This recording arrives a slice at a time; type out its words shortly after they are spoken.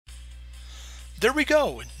There we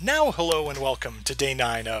go! Now hello and welcome to day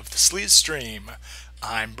 9 of the Sleazestream.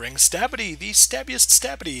 I'm Bring Stabbity, the stabbiest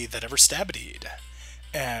stabbity that ever stabbityed.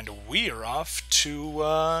 And we are off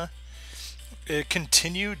to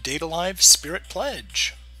continue Date Alive Spirit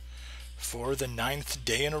Pledge for the 9th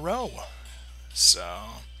day in a row. So,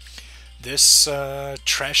 this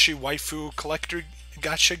trashy waifu collector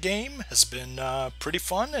gacha game has been pretty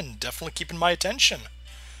fun and definitely keeping my attention.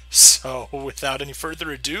 So, without any further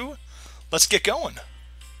ado, let's get going.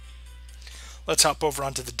 Let's hop over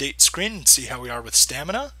onto the date screen and see how we are with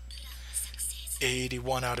stamina.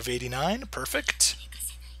 81 out of 89, perfect.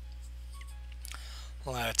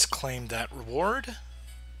 Let's claim that reward.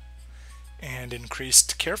 And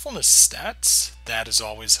increased carefulness stats, that is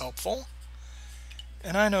always helpful.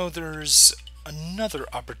 And I know there's another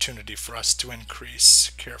opportunity for us to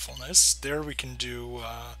increase carefulness. There we can do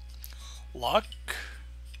luck.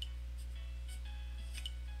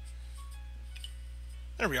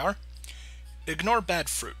 There we are. Ignore bad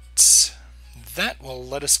fruits. That will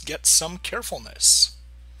let us get some carefulness.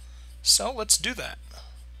 So let's do that.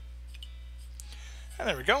 And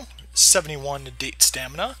there we go. 71 date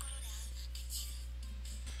stamina.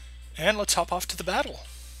 And let's hop off to the battle.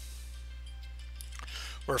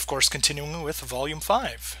 We're of course continuing with Volume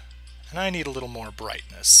 5. And I need a little more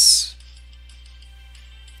brightness.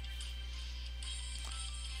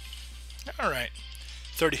 Alright.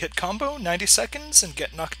 30 hit combo, 90 seconds, and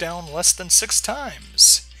get knocked down less than 6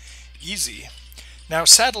 times. Easy. Now,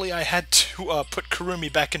 sadly, I had to put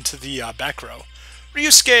Kurumi back into the back row.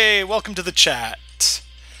 Ryusuke, welcome to the chat.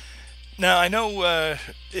 Now, I know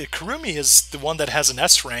Kurumi is the one that has an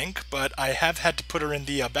S rank, but I have had to put her in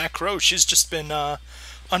the back row. She's just been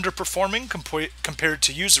underperforming compared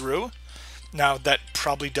to Yuzuru. Now, that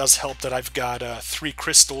probably does help that I've got 3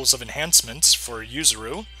 crystals of enhancements for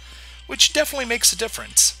Yuzuru, which definitely makes a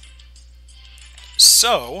difference.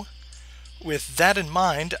 So, with that in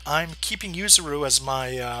mind, I'm keeping Yuzuru as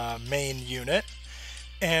my main unit,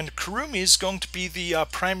 and Kurumi is going to be the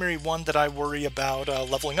primary one that I worry about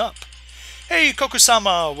leveling up. Hey,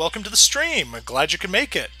 Kokusama, welcome to the stream. Glad you could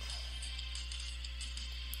make it.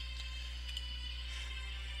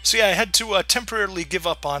 So yeah, I had to temporarily give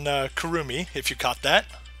up on Kurumi, if you caught that.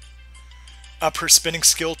 Up her spinning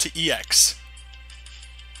skill to EX.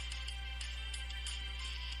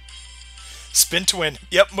 Spin to win.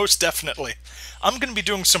 Yep, most definitely. I'm going to be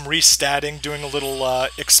doing some restatting, doing a little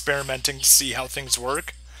experimenting to see how things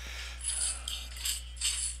work.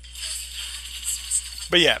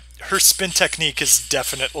 But yeah, her spin technique is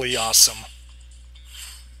definitely awesome.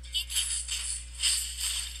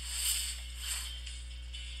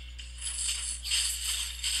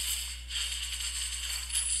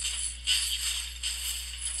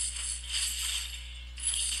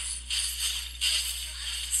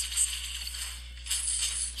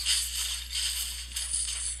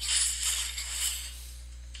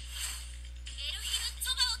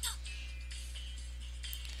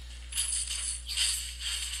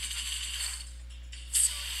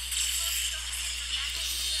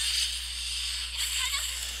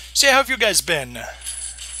 So how have you guys been?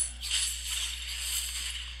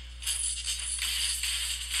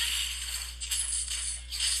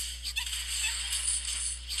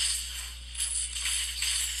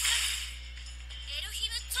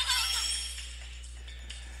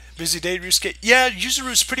 Busy day, Ryusuke? Yeah,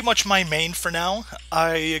 Yuzuru's pretty much my main for now.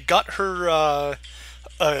 I got her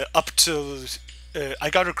up to... I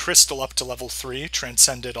got her crystal up to level 3,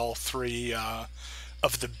 transcended all 3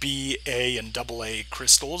 of the B, A, and AA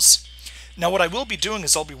crystals. Now what I will be doing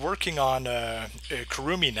is I'll be working on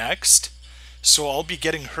Kurumi next, so I'll be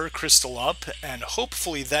getting her crystal up, and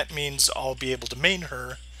hopefully that means I'll be able to main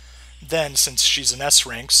her then, since she's an S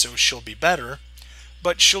rank, so she'll be better.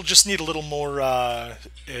 But she'll just need a little more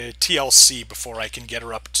TLC before I can get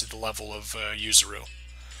her up to the level of Yuzuru.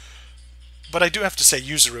 But I do have to say,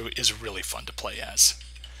 Yuzuru is really fun to play as.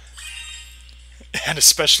 And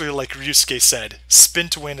especially, like Ryusuke said, spin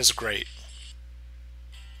to win is great.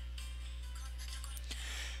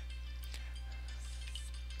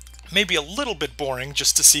 Maybe a little bit boring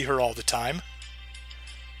just to see her all the time.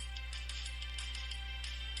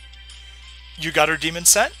 You got her demon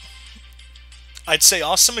set? I'd say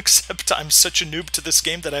awesome, except I'm such a noob to this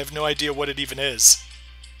game that I have no idea what it even is.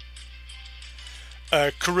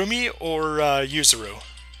 Kurumi or Yuzuru?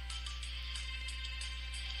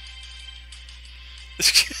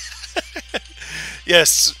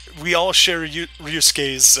 Yes, we all share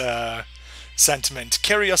Ryusuke's sentiment.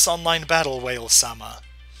 Carry us online battle, Whale-sama.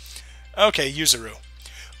 Okay, Yuzuru.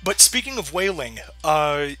 But speaking of whaling,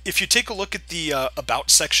 if you take a look at the About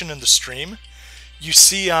section in the stream, You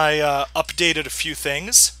see, I updated a few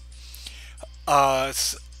things. Uh,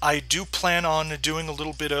 I do plan on doing a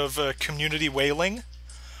little bit of community whaling.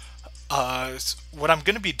 What I'm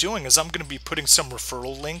going to be doing is I'm going to be putting some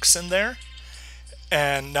referral links in there.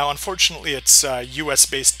 And now, unfortunately, it's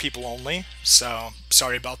US-based people only, so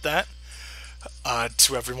sorry about that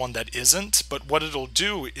to everyone that isn't. But what it'll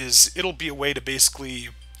do is it'll be a way to basically,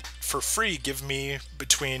 for free, give me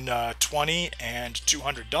between $20 and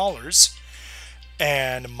 $200.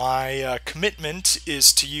 And my commitment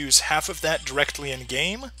is to use half of that directly in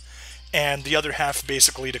game, and the other half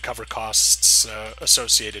basically to cover costs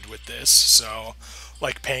associated with this. So,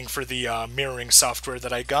 like paying for the mirroring software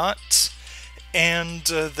that I got, and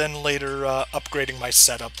then later upgrading my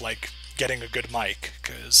setup, like getting a good mic,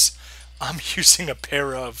 because I'm using a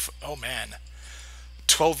pair of, oh man,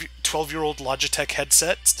 12-year-old Logitech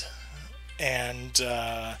headsets, and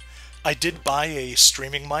I did buy a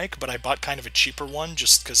streaming mic, but I bought kind of a cheaper one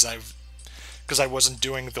just because I wasn't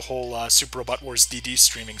doing the whole Super Robot Wars DD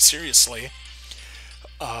streaming seriously.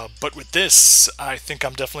 But with this, I think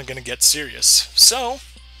I'm definitely going to get serious. So,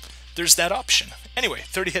 there's that option. Anyway,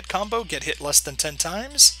 30 hit combo, get hit less than 10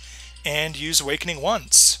 times, and use Awakening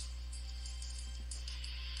once.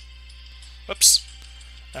 Oops.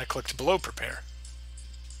 I clicked below prepare.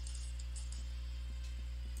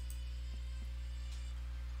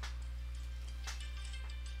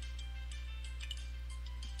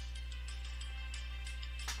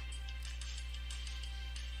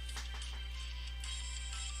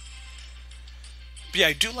 But yeah,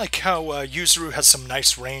 I do like how Yuzuru has some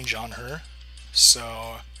nice range on her,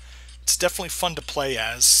 so it's definitely fun to play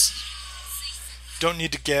as. Don't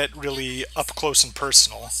need to get really up close and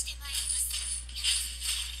personal.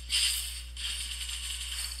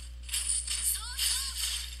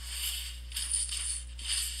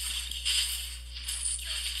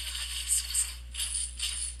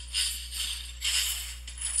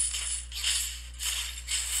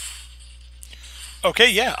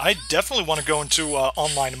 Okay, yeah, I definitely want to go into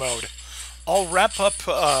online mode. I'll wrap up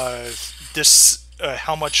this,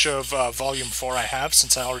 how much of Volume 4 I have,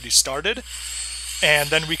 since I already started, and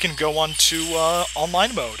then we can go on to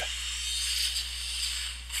online mode.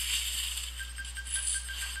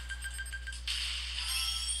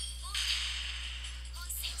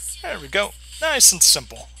 There we go. Nice and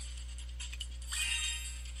simple.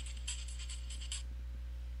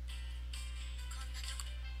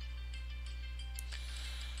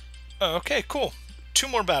 Okay, cool. 2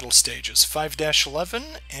 more battle stages,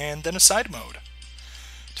 5-11, and then a side mode.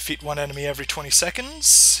 Defeat 1 enemy every 20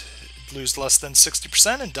 seconds, lose less than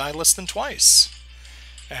 60%, and die less than twice.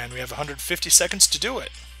 And we have 150 seconds to do it.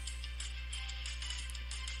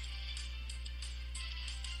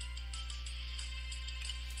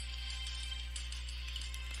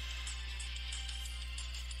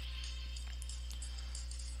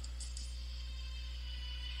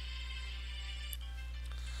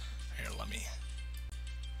 Here, let me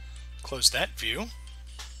close that view.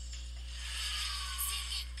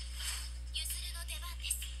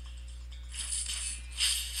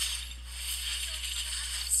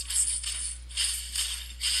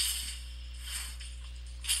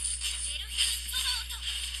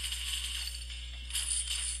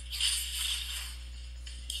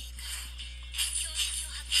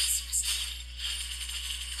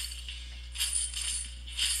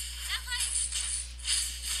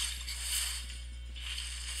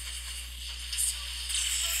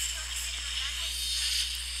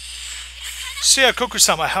 So yeah,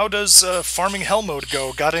 Kokusama, how does farming hell mode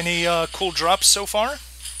go? Got any cool drops so far?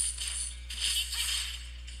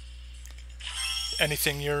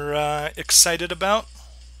 Anything you're excited about?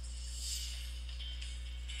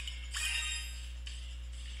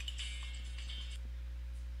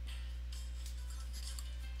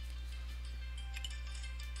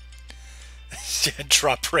 Yeah,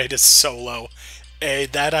 drop rate is so low.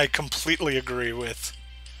 That I completely agree with.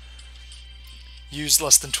 Use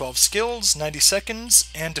less than 12 skills, 90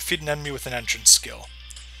 seconds, and defeat an enemy with an entrance skill.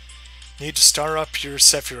 Need to star up your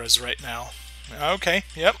Sephiras right now. Okay,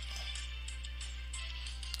 yep.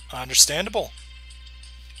 Understandable.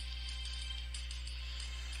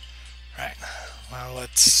 Right, well,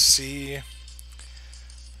 let's see.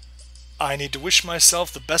 I need to wish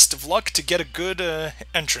myself the best of luck to get a good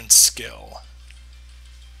entrance skill.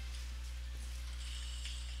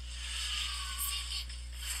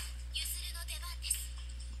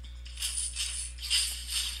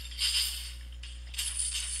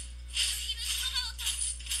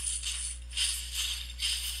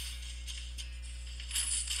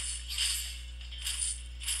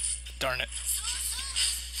 Darn it.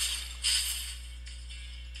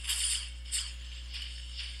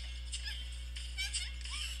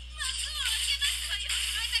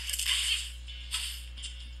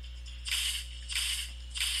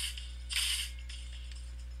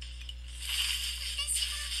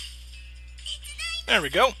 There we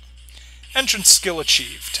go. Entrance skill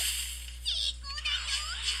achieved.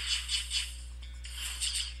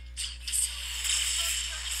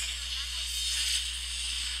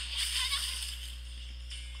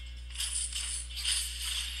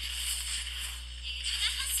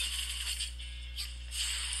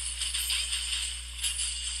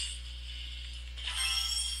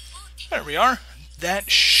 There we are. That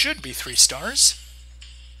should be 3 stars.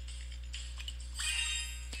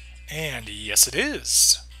 And yes, it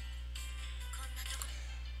is.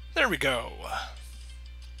 There we go.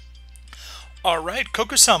 Alright,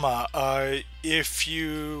 Kokusama, if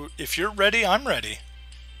you're ready, I'm ready.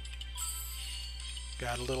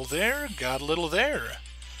 Got a little there, got a little there.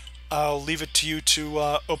 I'll leave it to you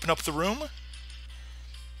to open up the room.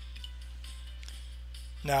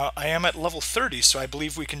 Now, I am at level 30, so I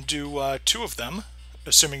believe we can do 2 of them,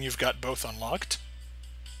 assuming you've got both unlocked.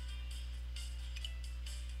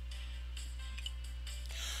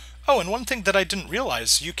 Oh, and one thing that I didn't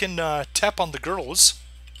realize, you can tap on the girls,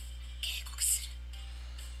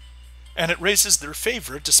 and it raises their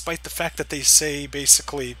favor despite the fact that they say,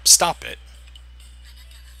 basically, stop it.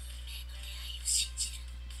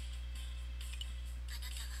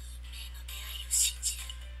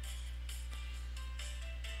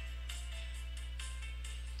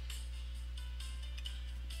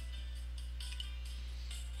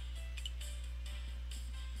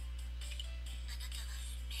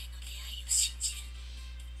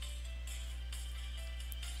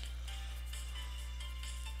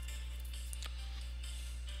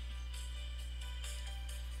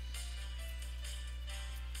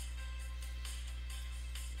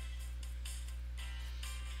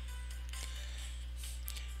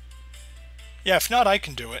 Yeah, if not, I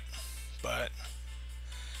can do it, but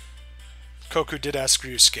Koku did ask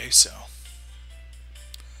Ryusuke, so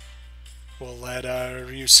we'll let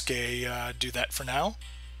Ryusuke do that for now.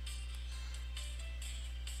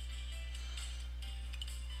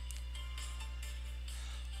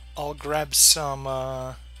 I'll grab some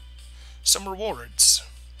rewards.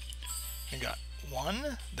 I got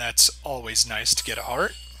 1. That's always nice to get a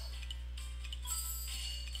heart.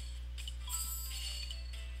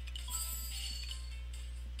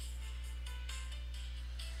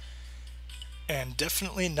 And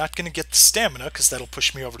definitely not going to get the stamina, because that'll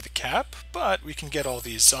push me over the cap, but we can get all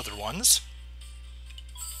these other ones.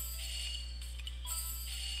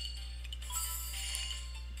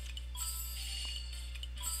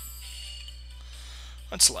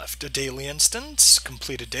 What's left? A daily instance,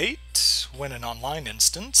 complete a date, win an online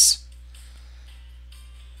instance,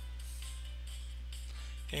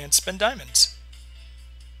 and spend diamonds.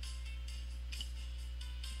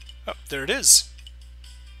 Oh, there it is.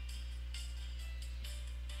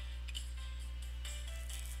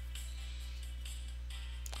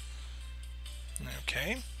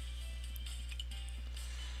 Okay.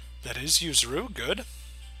 That is Yuzuru, good.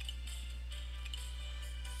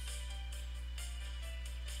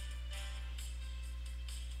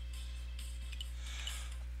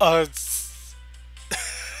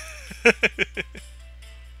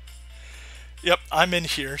 Yep, I'm in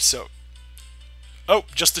here, so... Oh,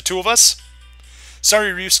 just the 2 of us?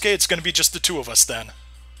 Sorry, Ryusuke, it's gonna be just the 2 of us then.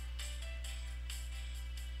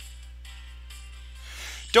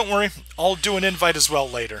 Don't worry, I'll do an invite as well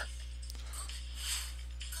later.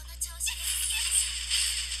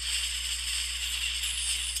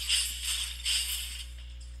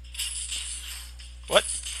 What?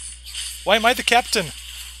 Why am I the captain?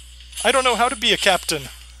 I don't know how to be a captain.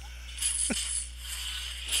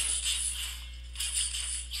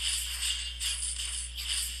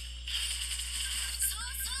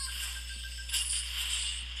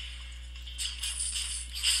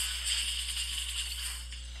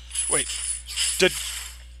 Wait, did...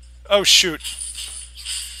 Oh, shoot.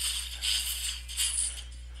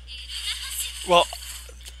 Well,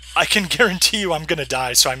 I can guarantee you I'm gonna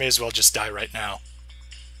die, so I may as well just die right now.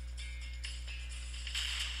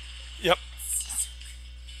 Yep.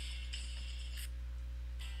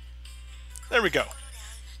 There we go.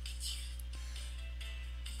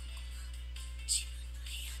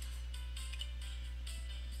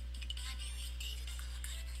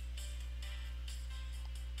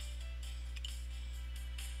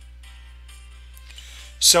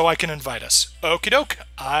 So I can invite us. Okie doke,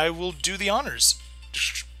 I will do the honors.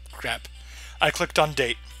 Crap. I clicked on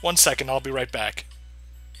date. 1 second, I'll be right back.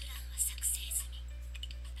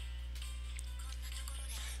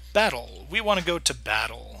 Battle. We want to go to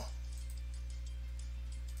battle.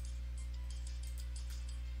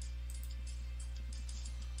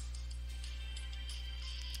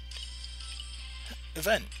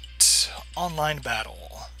 Event. Online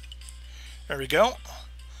battle. There we go.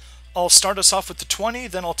 I'll start us off with the 20,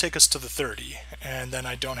 then I'll take us to the 30. And then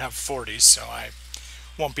I don't have 40, so I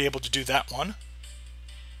won't be able to do that one.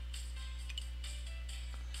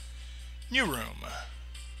 New room.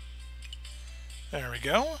 There we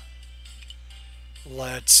go.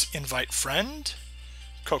 Let's invite friend,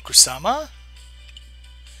 Kokusama,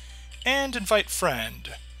 and invite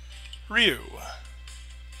friend, Ryu.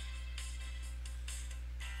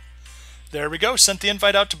 There we go, sent the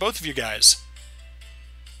invite out to both of you guys.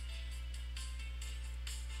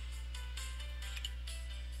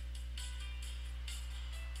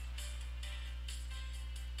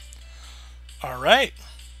 Alright.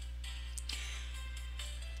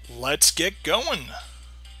 Let's get going.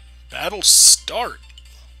 Battle start.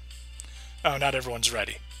 Oh, not everyone's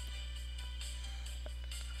ready.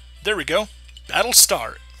 There we go. Battle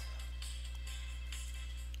start.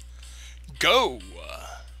 Go!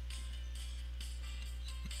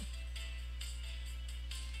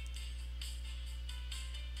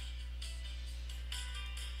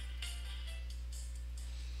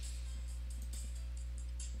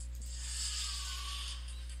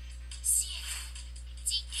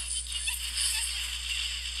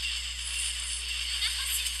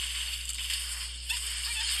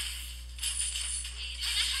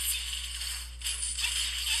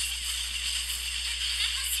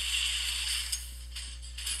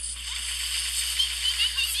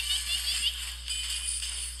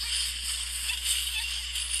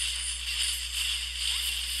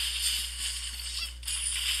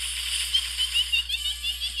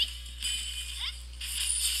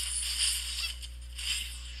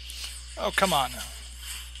 Oh, come on.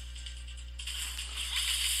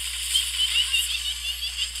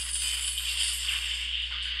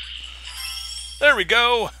 There we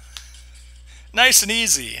go. Nice and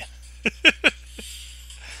easy.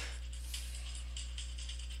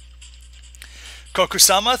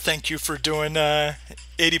 Kokusama, thank you for doing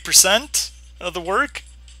 80% of the work.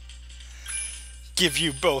 Give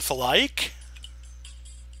you both a like.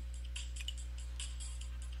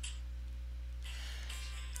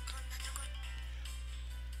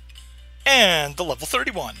 And the level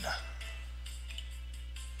 31.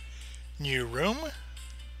 New room.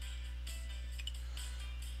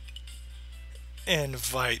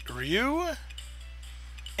 Invite Ryu.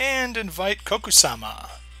 And invite Kokusama.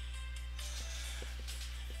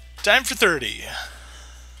 Time for 30.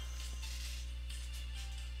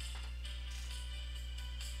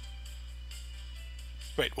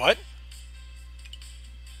 Wait, what?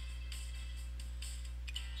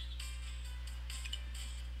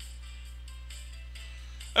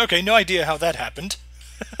 Okay, no idea how that happened.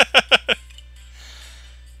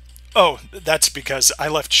 Oh, that's because I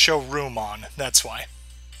left showroom on. That's why.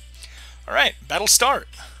 Alright, battle start.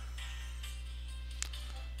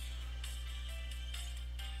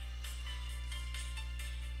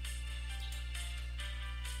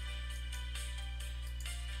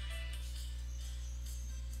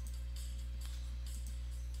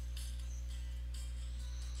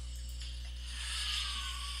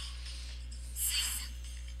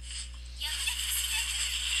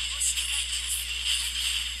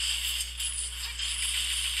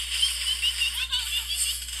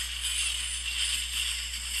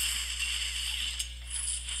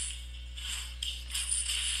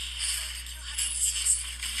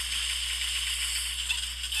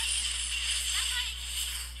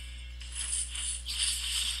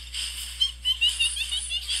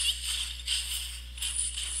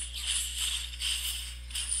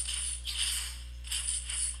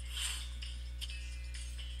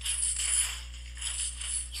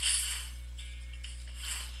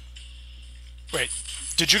 Wait,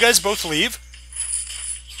 did you guys both leave?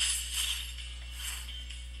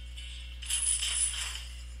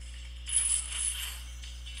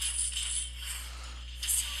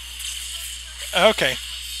 Okay.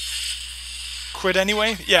 Quit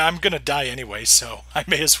anyway? Yeah, I'm gonna die anyway, so I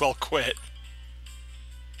may as well quit.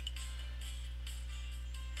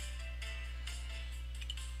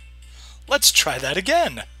 Let's try that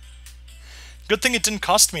again. Good thing it didn't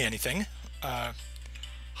cost me anything.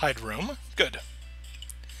 Hide room. Good.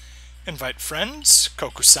 Invite friends.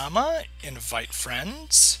 Kokusama. Invite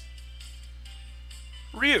friends.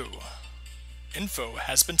 Ryu. Info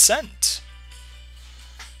has been sent.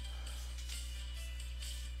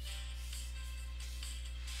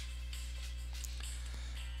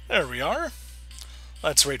 There we are.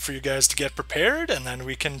 Let's wait for you guys to get prepared, and then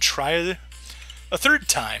we can try a third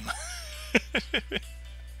time.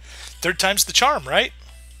 Third time's the charm, right?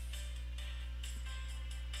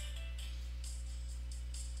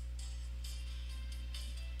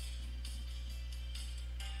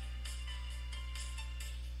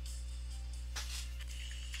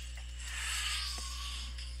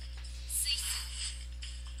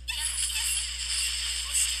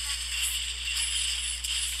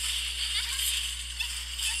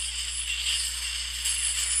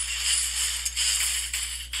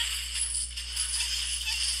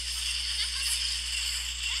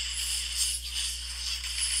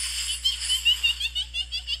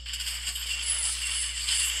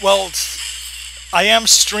 Well, I am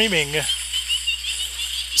streaming,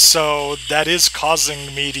 so that is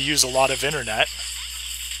causing me to use a lot of internet.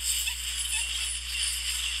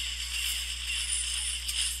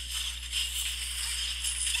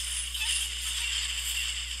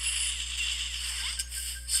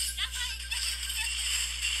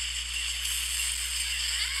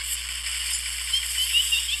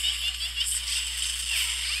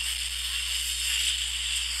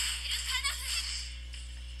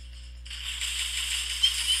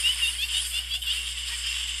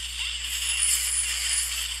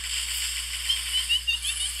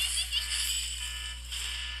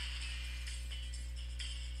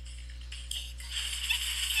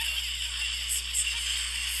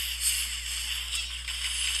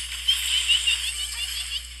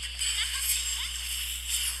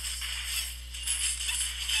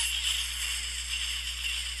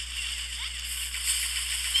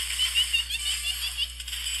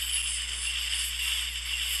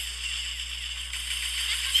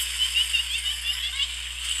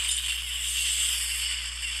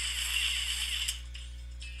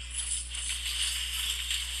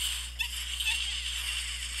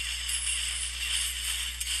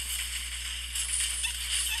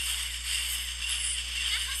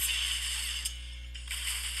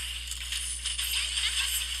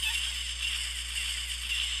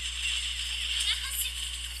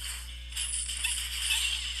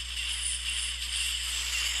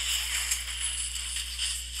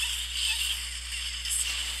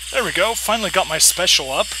 There we go, finally got my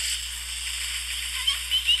special up.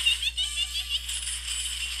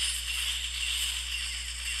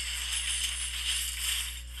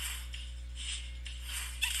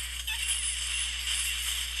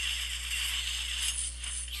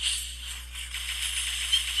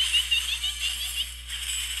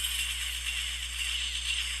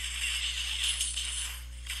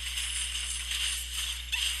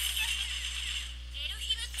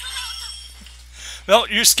 Well,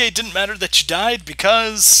 Yusuke, didn't matter that you died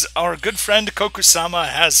because our good friend Kokusama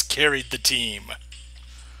has carried the team.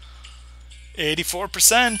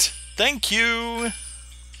 84%. Thank you.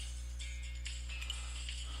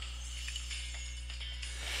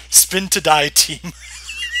 Spin to die team.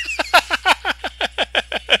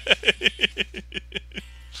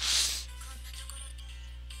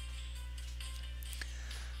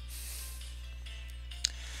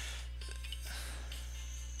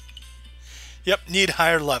 Yep, need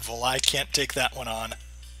higher level. I can't take that one on.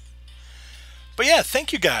 But yeah,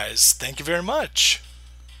 thank you guys. Thank you very much.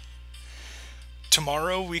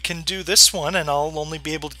 Tomorrow we can do this one, and I'll only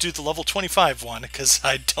be able to do the level 25 one because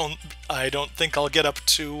I don't think I'll get up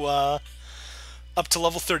to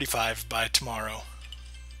level 35 by tomorrow.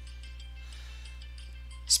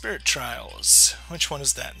 Spirit Trials. Which one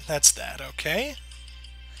is that? That's that. Okay.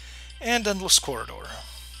 And Endless Corridor.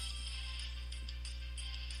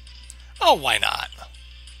 Oh, why not?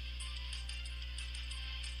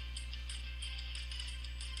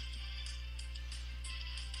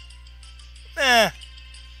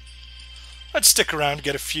 Let's stick around and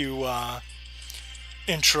get a few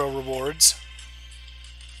intro rewards.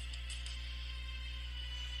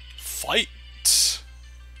 Fight.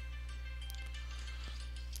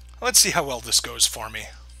 Let's see how well this goes for me.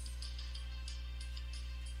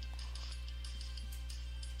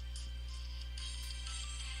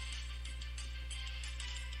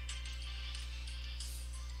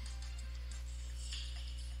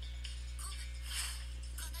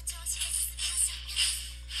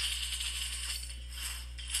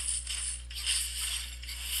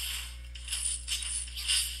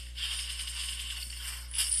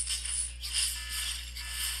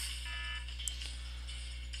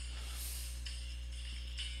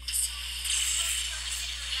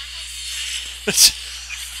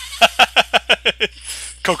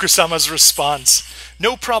 Kokusama's response.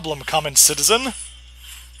 No problem, common citizen.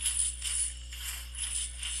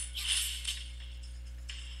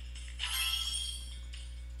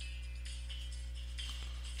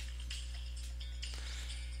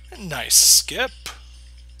 Nice skip.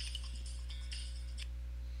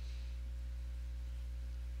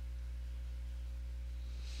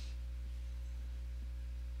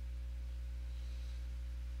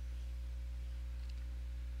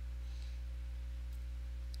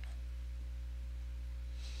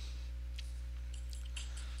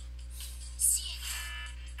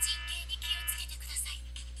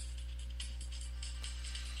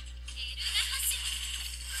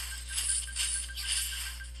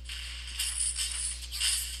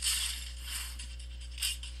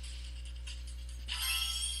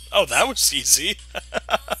 Oh, that was easy.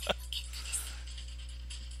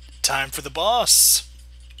 Time for the boss.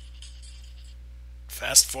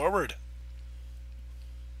 Fast forward.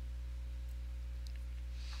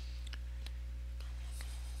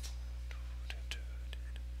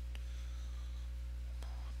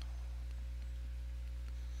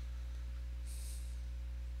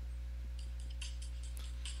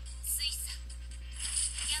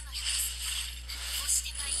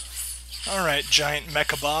 Alright, giant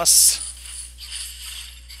mecha boss.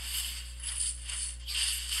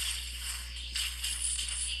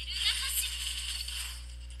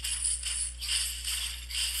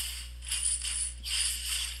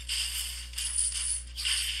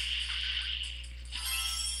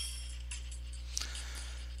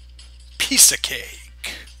 Piece of cake.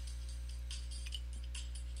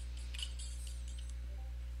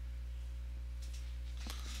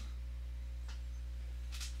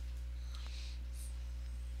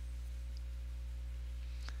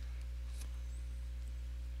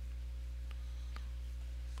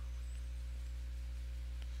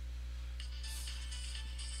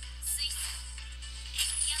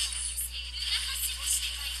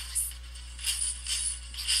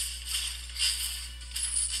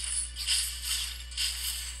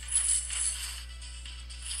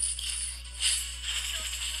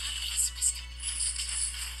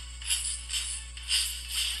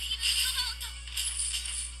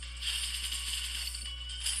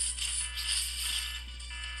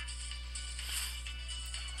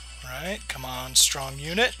 Alright, come on, strong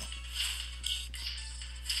unit.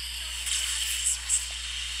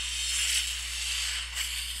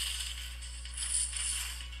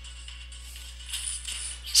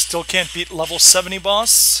 Still can't beat level 70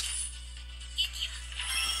 boss.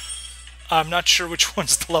 I'm not sure which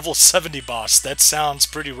one's the level 70 boss. That sounds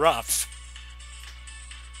pretty rough.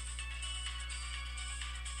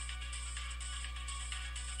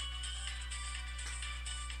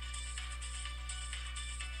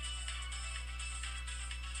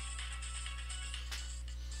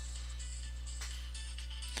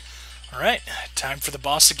 Alright, time for the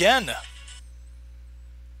boss again.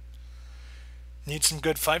 Need some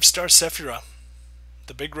good 5-star Sephiroth.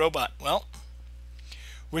 The big robot. Well,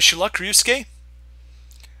 wish you luck, Ryusuke.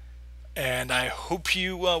 And I hope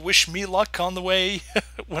you wish me luck on the way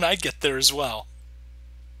when I get there as well.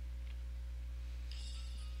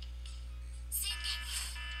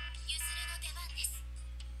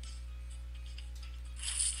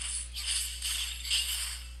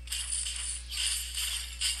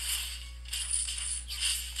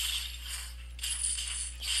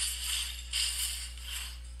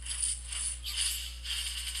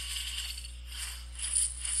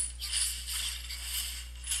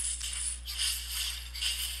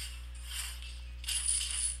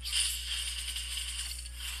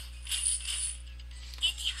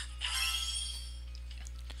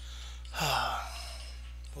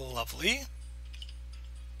 Lovely.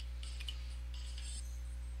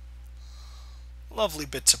 Lovely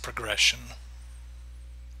bits of progression.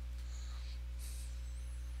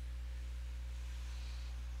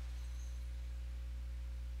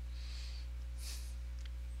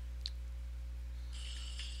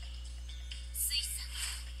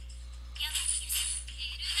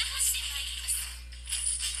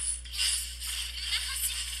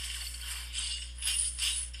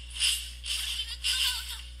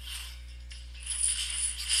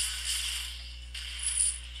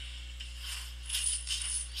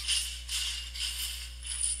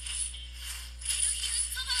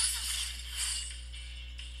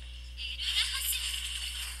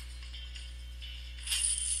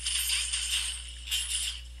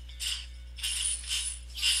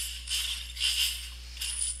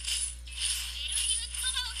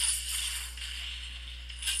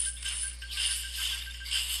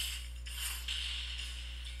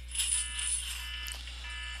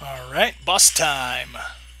 Alright, boss time.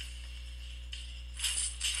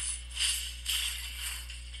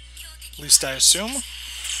 At least I assume.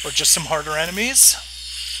 Or just some harder enemies.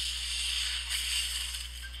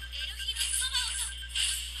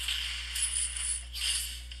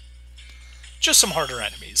 Just some harder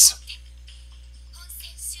enemies.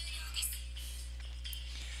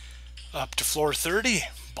 Up to floor 30,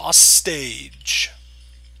 boss stage.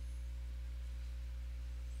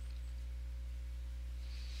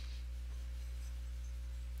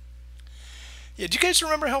 Yeah, do you guys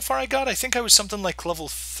remember how far I got? I think I was something like level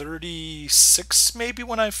 36 maybe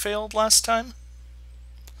when I failed last time.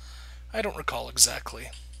 I don't recall exactly.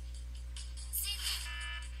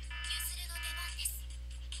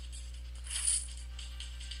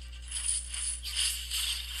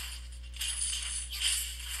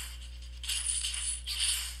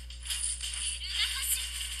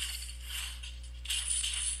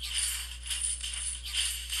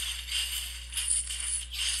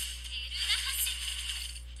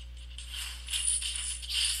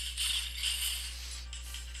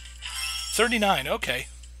 39, okay.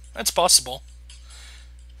 That's possible.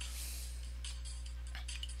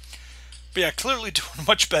 But yeah, clearly doing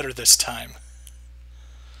much better this time.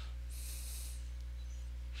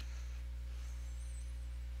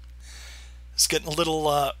 I was getting a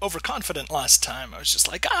little overconfident last time. I was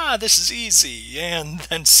just like, ah, this is easy. And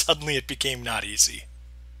then suddenly it became not easy.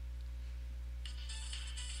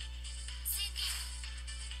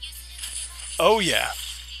 Oh yeah.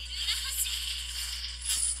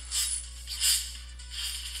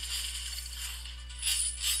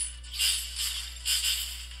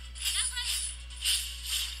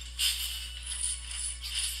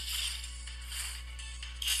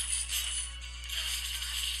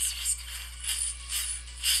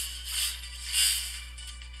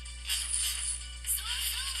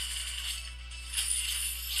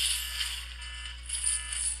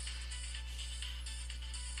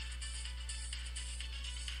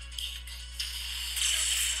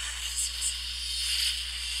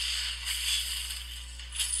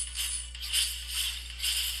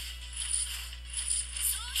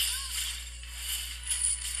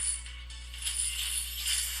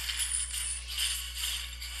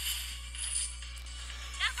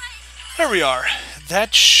 There we are.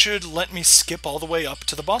 That should let me skip all the way up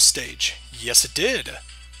to the boss stage. Yes, it did.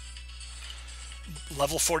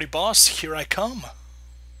 Level 40 boss, here I come.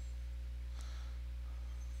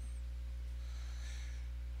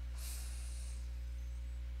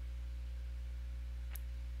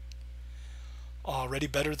 Already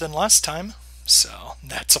better than last time, so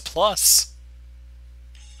that's a plus.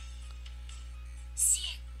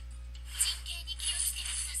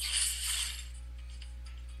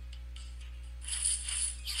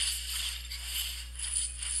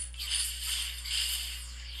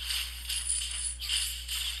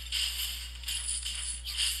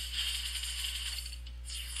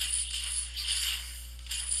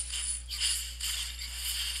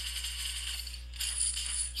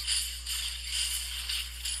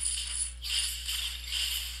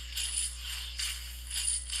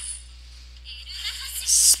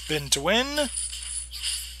 Spin to win.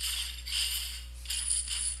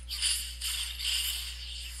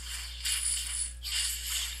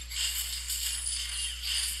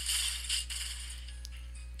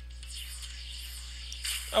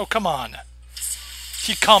 Oh, come on.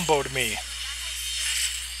 He comboed me.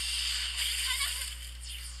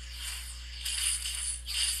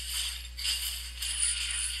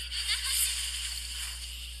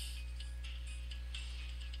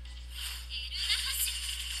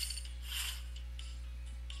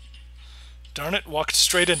 Darn it, walked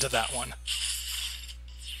straight into that one.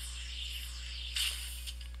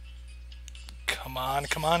 Come on,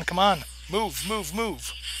 come on, come on. Move, move,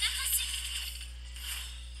 move.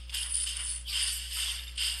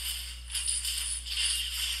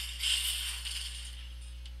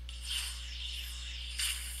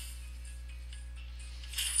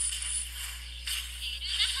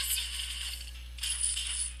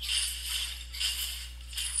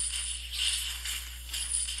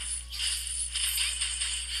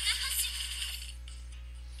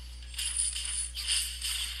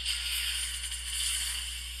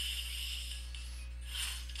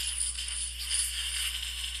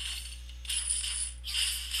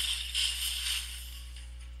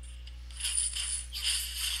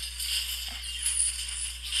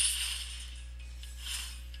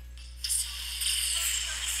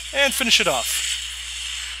 And finish it off.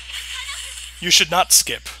 You should not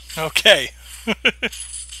skip. Okay.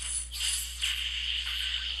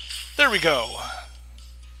 There we go.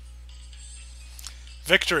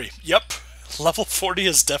 Victory. Yep. Level 40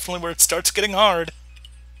 is definitely where it starts getting hard.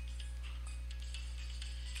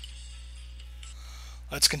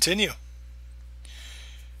 Let's continue.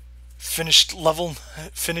 Finished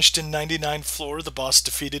in 99 floor, the boss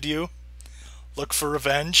defeated you. Look for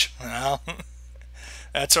revenge. Well,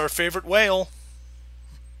 that's our favorite whale.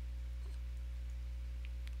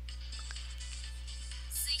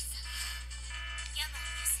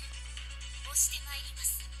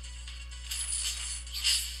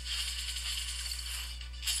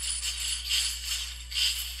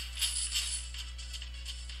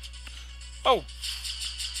 Oh.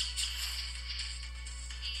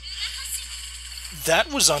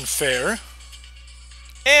 That was unfair.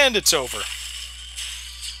 And it's over.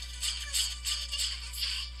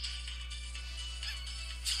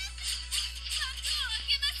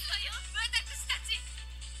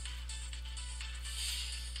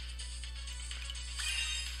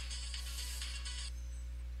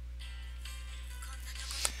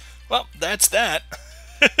 Well, that's that.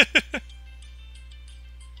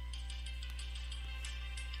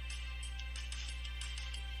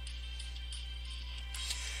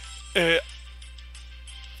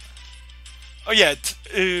 Oh yeah,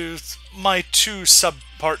 my two sub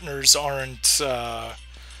partners aren't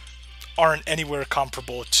anywhere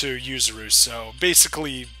comparable to Yuzuru, so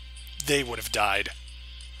basically they would have died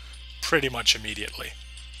pretty much immediately.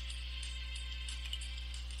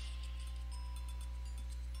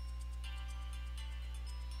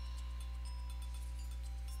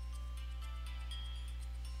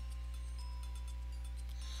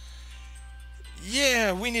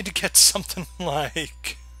 Yeah, we need to get something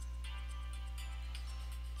like...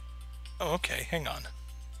 Oh, okay, hang on.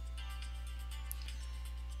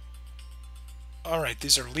 Alright,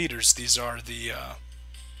 these are leaders. These are the,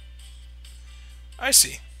 I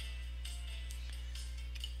see.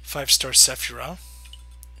 5-star Sephira.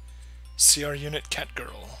 CR unit Cat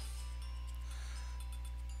Girl.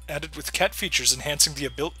 Added with cat features enhancing the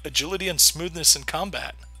agility and smoothness in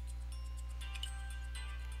combat.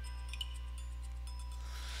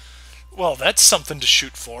 Well, that's something to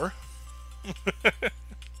shoot for.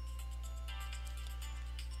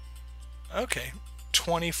 Okay,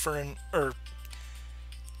 20 for an...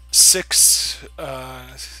 six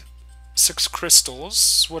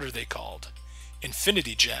crystals. What are they called?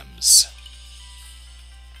 Infinity gems.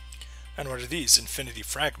 And what are these? Infinity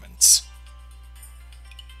fragments.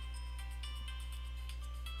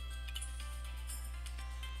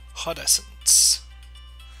 Hot essence.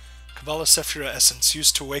 Kabbalah Sephira essence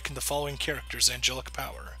used to awaken the following characters' angelic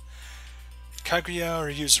power. Kaguya or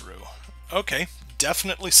Yuzuru. Okay,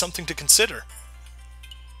 definitely something to consider.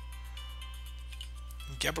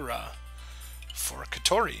 Gebura for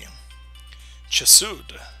Katori.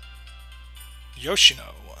 Chasud.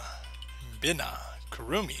 Yoshino. Bina.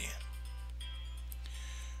 Kurumi.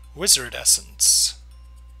 Wizard essence.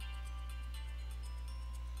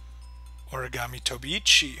 Origami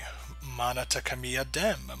Tobiichi, Mana Takamiya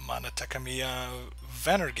Dem, Mana Takamiya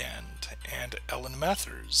Vanergand, and Ellen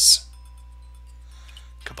Mathers.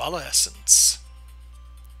 Kabbalah essence.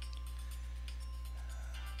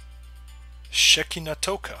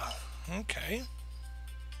 Shekinatoka. Okay.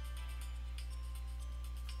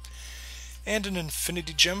 And an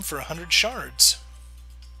infinity gem for 100 shards.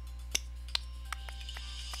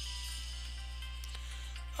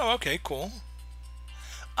 Oh, okay, cool.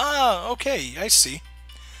 Ah, okay, I see.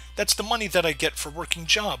 That's the money that I get for working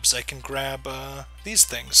jobs. I can grab these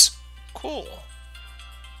things. Cool.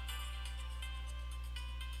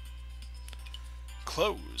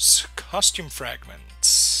 Clothes. Costume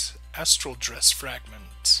fragments. Astral dress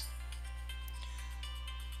fragment.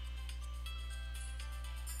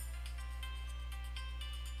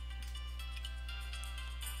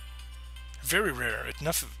 Very rare.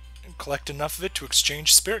 Collect enough of it to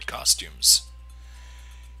exchange spirit costumes.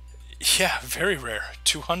 Yeah, very rare.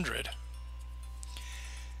 200.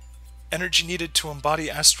 Energy needed to embody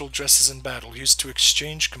astral dresses in battle, used to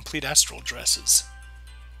exchange complete astral dresses.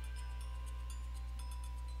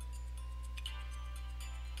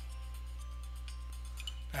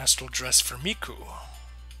 Astral dress for Miku.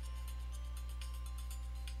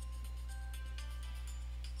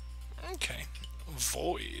 Okay.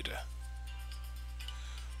 Void.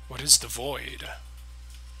 What is the void?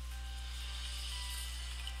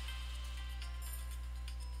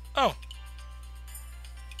 Oh.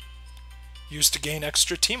 Used to gain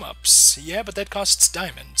extra team-ups. Yeah, but that costs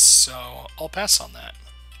diamonds, so I'll pass on that.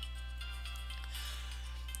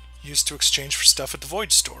 Used to exchange for stuff at the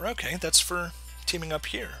Void store. Okay, that's for teaming up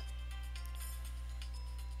here.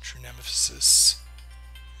 True Nemesis.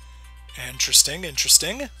 Interesting,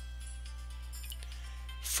 interesting.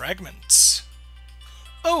 Fragments.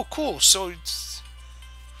 Oh, cool, so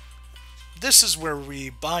this is where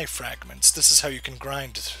we buy fragments. This is how you can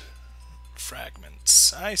grind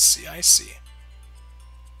fragments. I see, I see.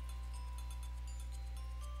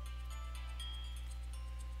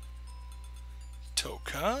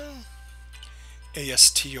 Toka.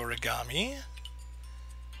 AST origami.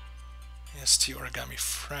 AST origami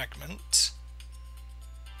fragment.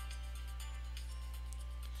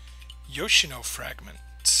 Yoshino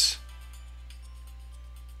fragment.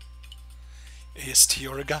 AST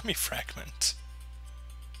origami fragment.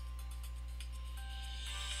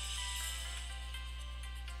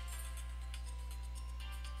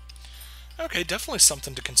 Okay, definitely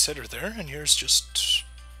something to consider there. And here's just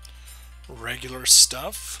regular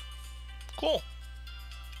stuff. Cool.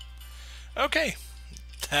 Okay,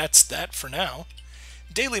 that's that for now.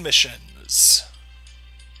 Daily missions.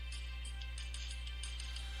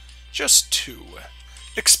 Just 2.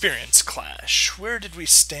 Experience Clash. Where did we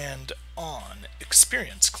stand on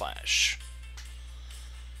Experience Clash?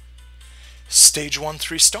 Stage 1,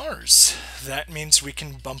 3 stars. That means we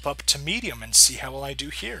can bump up to medium and see how well I do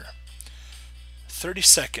here. 30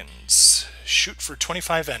 seconds. Shoot for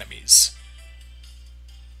 25 enemies.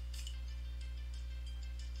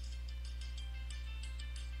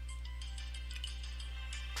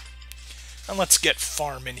 And let's get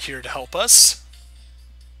Farm in here to help us.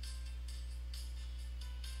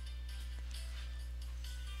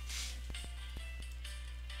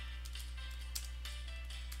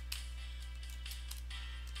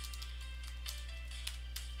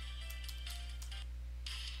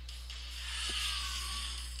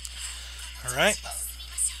 All right.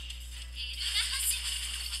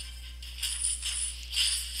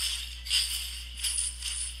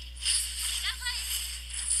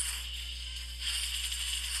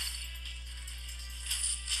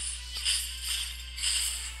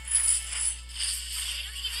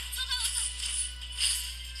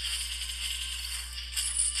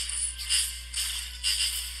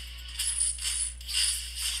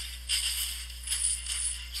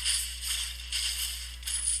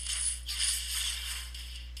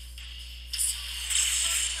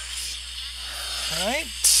 Alright,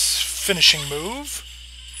 finishing move.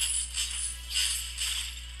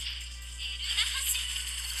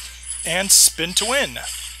 And spin to win.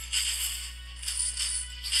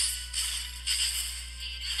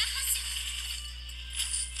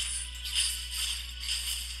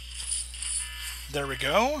 There we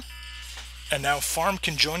go. And now Farm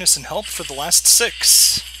can join us and help for the last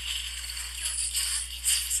 6.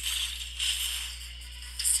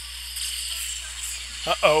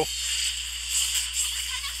 Uh-oh.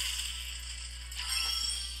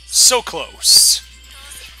 So close.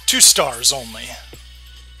 2 stars only.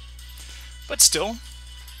 But still.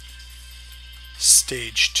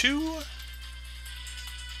 Stage 2.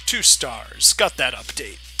 2 stars. Got that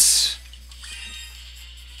update.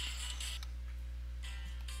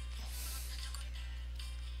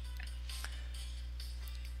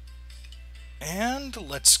 And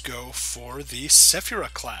let's go for the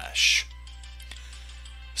Sephira Clash.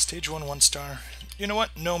 Stage 1, 1 star. You know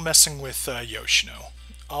what? No messing with Yoshino.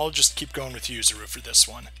 I'll just keep going with Yuzuru for this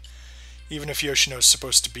one. Even if Yoshino's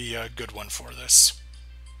supposed to be a good one for this.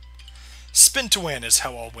 Spin to win is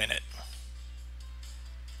how I'll win it.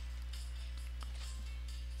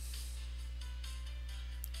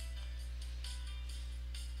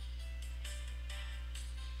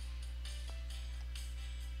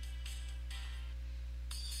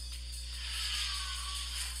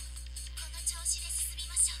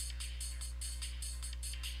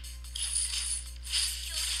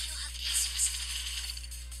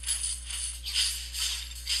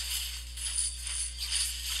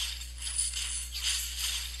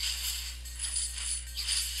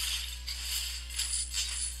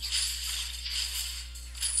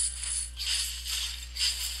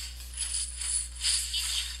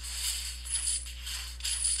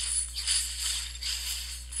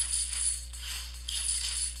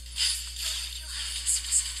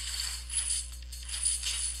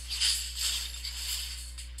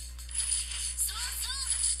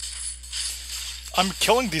 I'm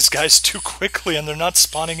killing these guys too quickly and they're not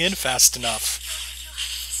spawning in fast enough.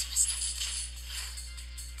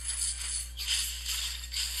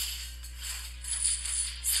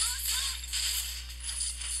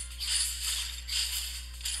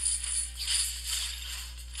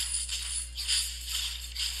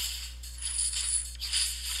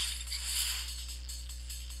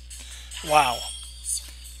 Wow.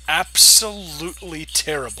 Absolutely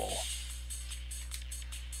terrible.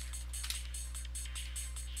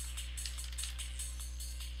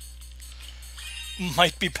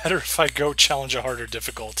 Might be better if I go challenge a harder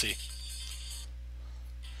difficulty.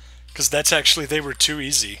 Because that's actually, they were too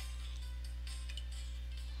easy.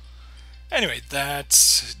 Anyway,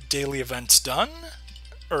 that's daily events done.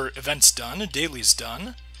 Or events done, daily's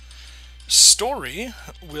done. Story,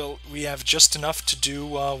 we have just enough to do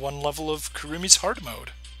 1 level of Kurumi's hard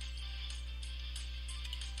mode.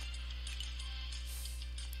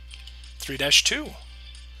 3-2.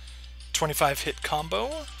 25 hit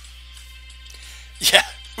combo. Yeah,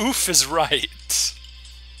 oof is right.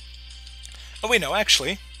 Oh wait, no,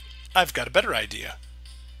 actually, I've got a better idea.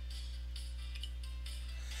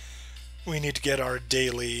 We need to get our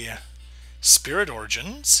daily Spirit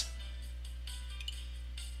Origins.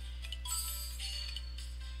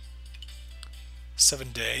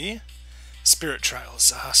 Seven-day Spirit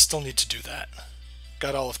Trials. Still need to do that.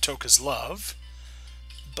 Got all of Toka's love.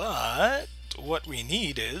 But what we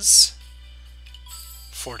need is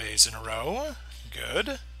 4 days in a row.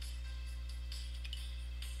 Good.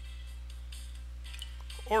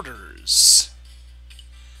 Orders.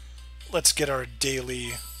 Let's get our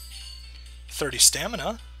daily 30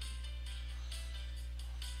 stamina.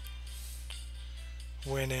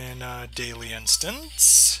 Win in a daily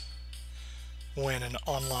instance. Win an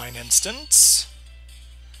online instance.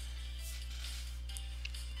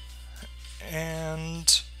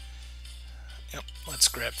 And yep, let's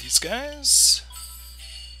grab these guys.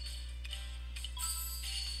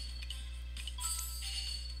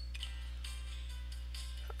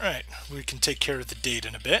 Alright, we can take care of the date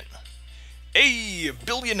in a bit. Hey,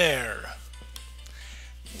 billionaire!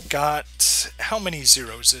 Got, how many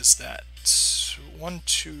zeros is that? 1,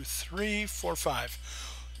 2, 3, 4,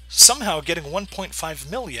 5. Somehow getting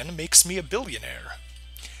 1.5 million makes me a billionaire.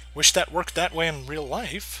 Wish that worked that way in real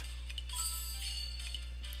life.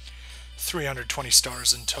 320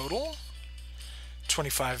 stars in total.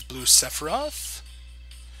 25 blue Sephiroth.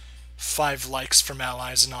 5 likes from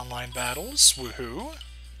allies in online battles. Woohoo!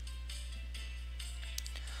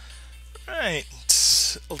 Right,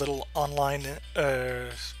 a little online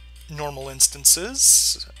normal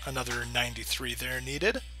instances. Another 93 there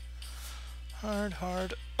needed.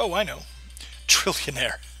 Hard. Oh, I know.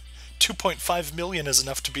 Trillionaire. 2.5 million is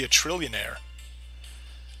enough to be a trillionaire.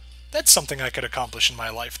 That's something I could accomplish in my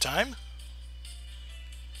lifetime.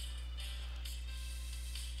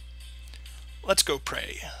 Let's go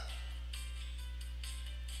pray.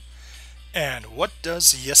 And what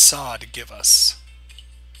does Yesod give us?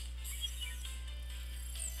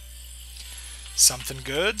 Something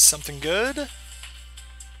good, something good.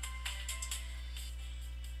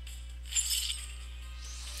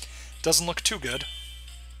 Doesn't look too good.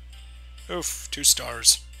 Oof, 2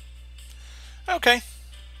 stars. Okay,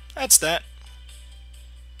 that's that.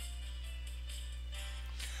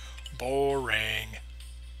 Boring.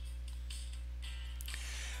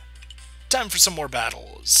 Time for some more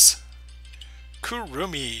battles.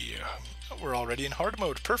 Kurumi. We're already in hard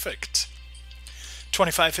mode. Perfect.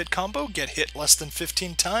 25 hit combo, get hit less than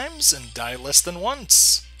 15 times, and die less than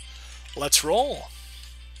once. Let's roll.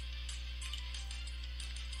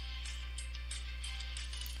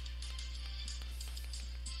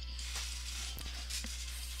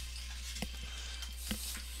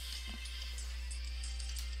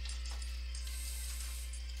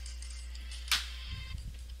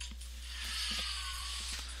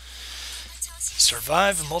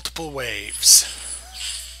 Survive multiple waves.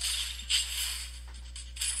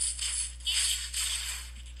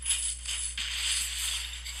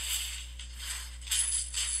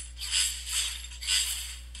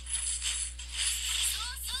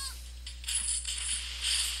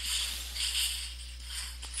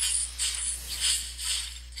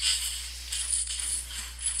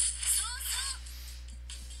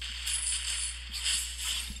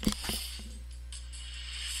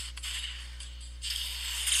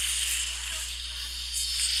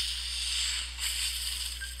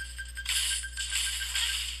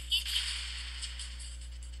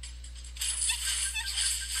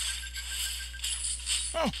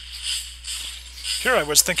 Oh. Here I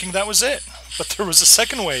was thinking that was it, but there was a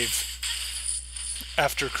second wave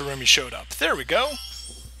after Kurumi showed up. There we go.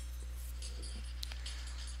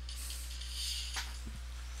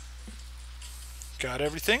 Got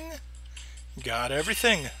everything? Got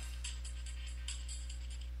everything.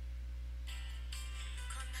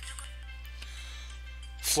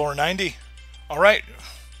 Floor 90. Alright.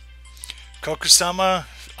 Kokusama,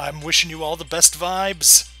 I'm wishing you all the best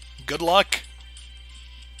vibes. Good luck.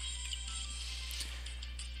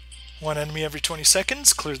 1 enemy every 20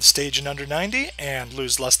 seconds, clear the stage in under 90, and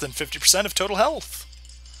lose less than 50% of total health.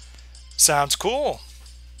 Sounds cool.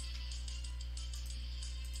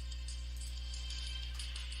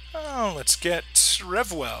 Oh, let's get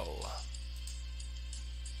Referral.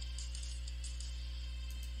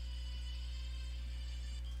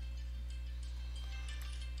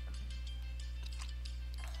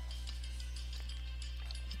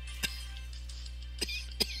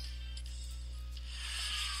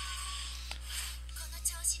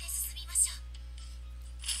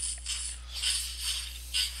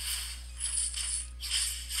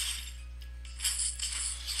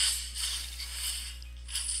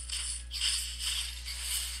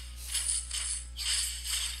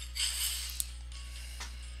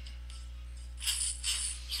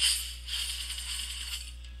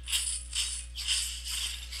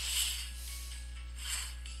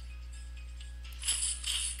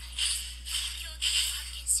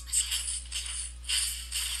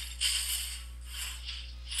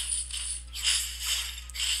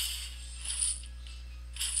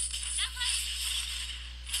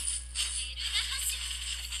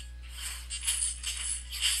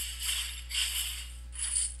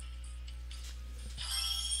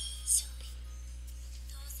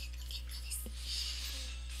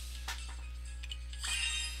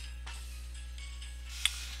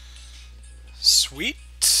 Sweet.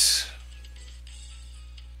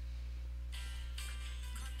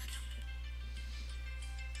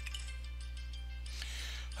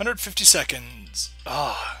 150 seconds.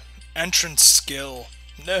 Ah, entrance skill.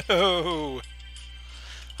 No.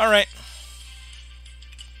 Alright.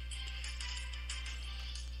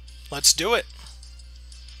 Let's do it.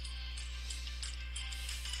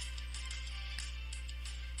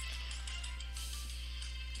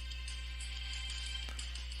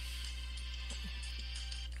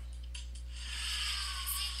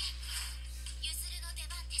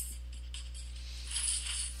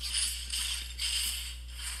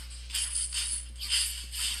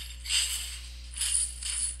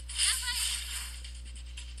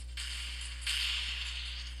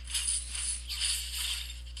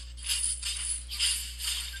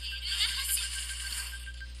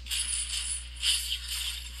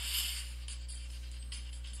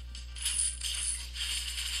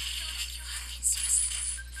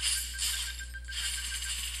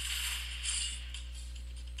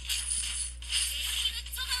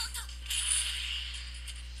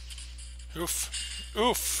 Oof.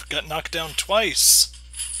 Oof. Got knocked down twice.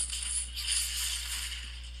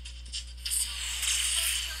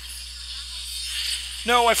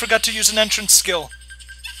 No, I forgot to use an entrance skill.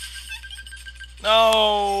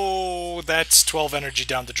 No, that's 12 energy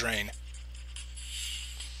down the drain.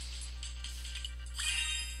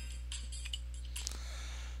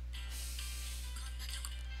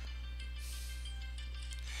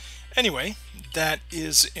 Anyway, that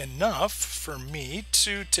is enough for me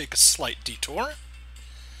to take a slight detour.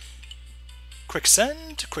 Quick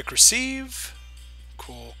send, quick receive.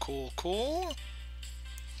 Cool, cool, cool.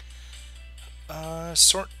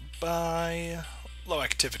 Sort by low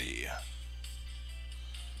activity.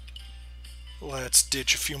 Let's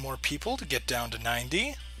ditch a few more people to get down to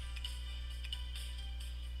 90.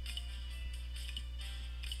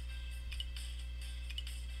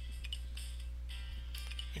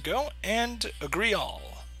 There we go, and agree all.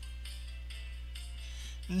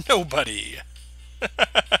 Nobody.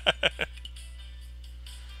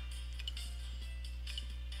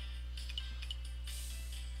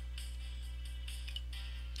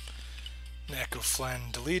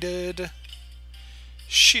 Nakoflan deleted.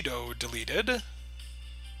 Shido deleted.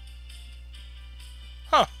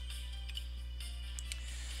 Huh.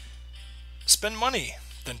 Spend money,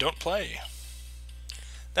 then don't play.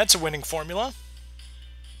 That's a winning formula.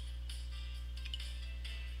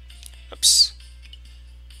 Oops.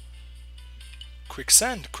 Quick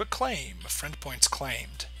send, quick claim. Friend points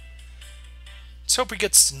claimed. Let's hope he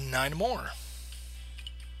gets 9 more.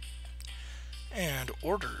 And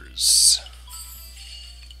orders.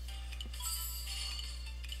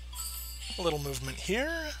 A little movement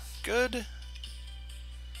here. Good.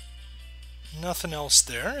 Nothing else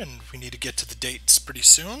there, and we need to get to the dates pretty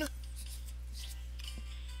soon.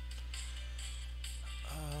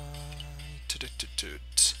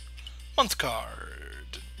 Month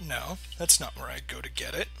card. No, that's not where I go to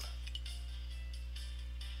get it.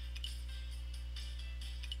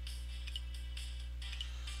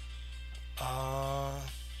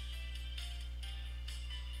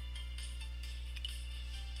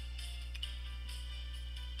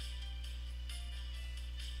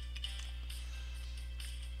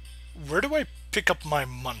 Where do I pick up my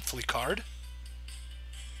monthly card?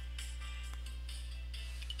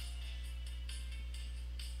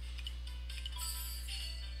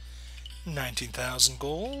 $19,000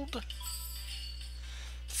 gold.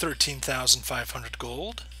 13,500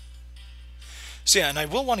 gold. So yeah, and I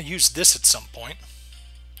will want to use this at some point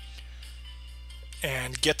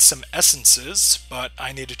and get some essences, but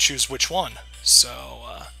I need to choose which one. So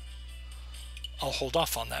I'll hold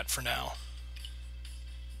off on that for now.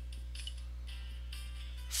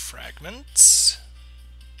 Fragments.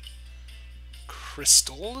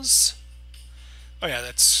 Crystals. Oh yeah,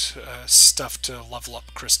 that's stuff to level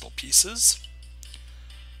up crystal pieces.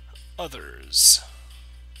 Others.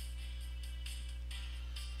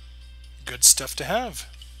 Good stuff to have.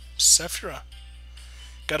 Sephira.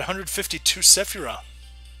 Got 152 Sephira.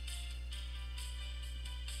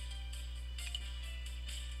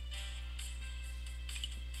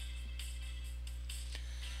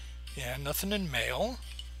 Yeah, nothing in mail.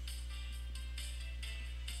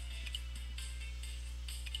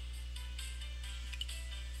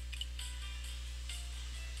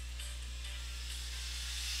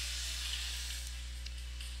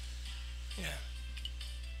 Yeah.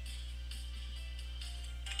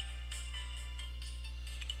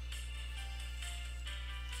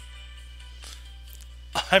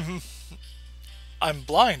 I'm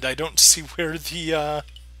blind. I don't see where the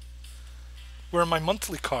where my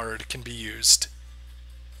monthly card can be used.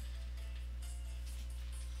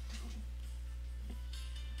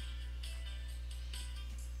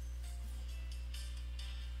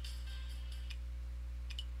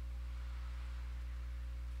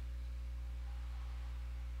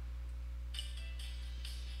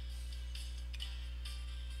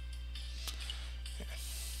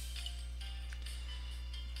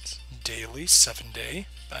 Daily 7-day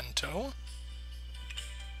bento.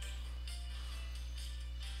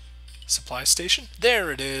 Supply station.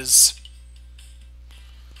 There it is.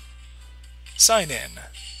 Sign in.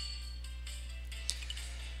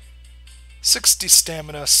 60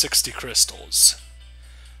 stamina, 60 crystals.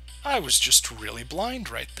 I was just really blind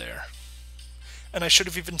right there. And I should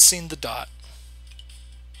have even seen the dot.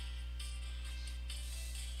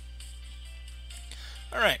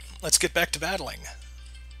 Alright, let's get back to battling.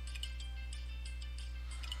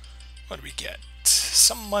 What do we get?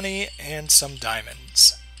 Some money and some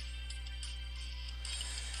diamonds.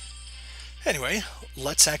 Anyway,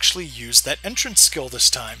 let's actually use that entrance skill this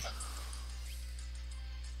time.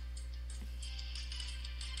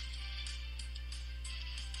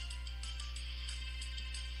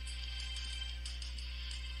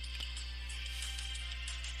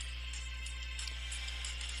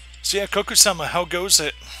 So yeah, Kokusama, how goes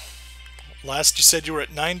it? Last you said you were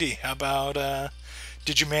at 90. How about,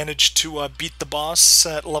 did you manage to beat the boss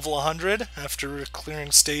at level 100 after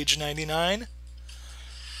clearing stage 99?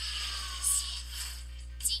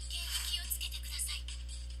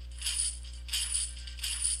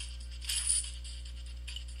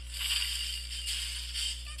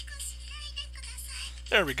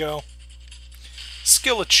 There we go.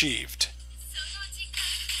 Skill achieved.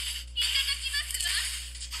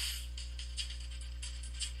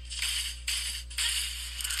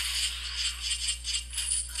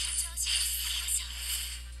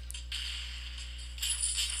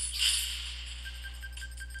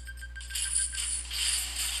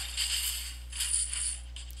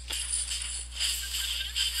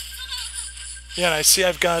 Yeah, and I see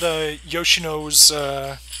I've got Yoshino's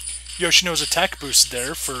attack boost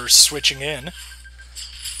there for switching in.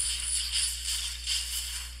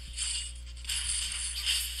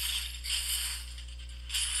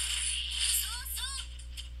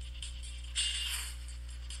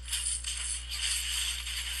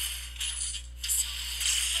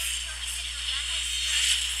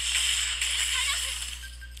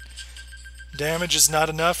 Damage is not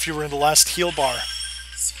enough. You were in the last heal bar.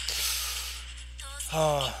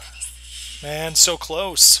 Oh, man, so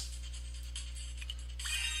close.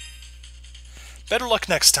 Better luck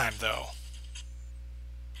next time, though.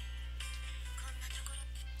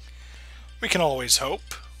 We can always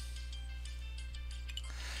hope.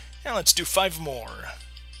 And let's do 5 more.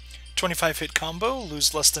 25 hit combo,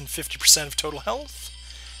 lose less than 50% of total health,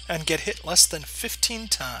 and get hit less than 15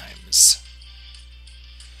 times.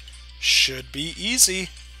 Should be easy.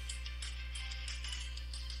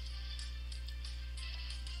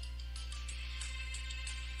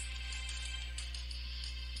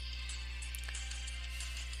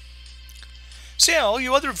 So yeah, all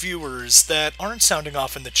you other viewers that aren't sounding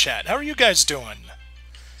off in the chat, how are you guys doing?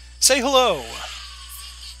 Say hello.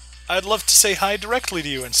 I'd love to say hi directly to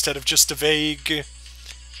you instead of just a vague,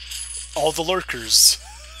 all the lurkers.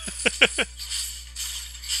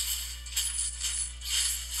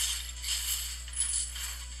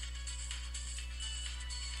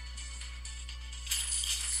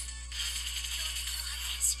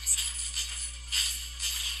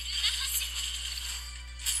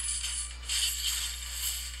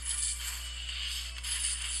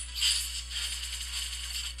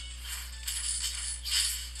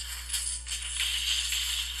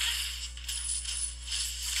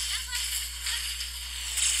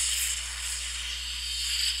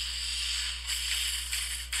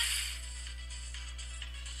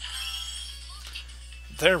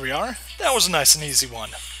 There we are. That was a nice and easy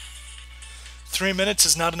one. 3 minutes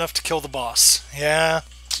is not enough to kill the boss. Yeah.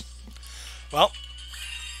 Well,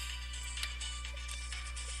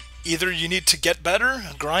 either you need to get better,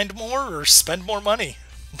 grind more, or spend more money.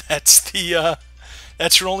 That's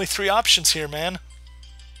your only 3 options here, man.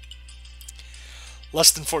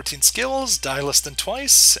 Less than 14 skills, die less than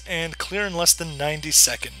twice, and clear in less than 90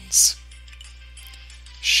 seconds.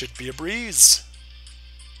 Should be a breeze.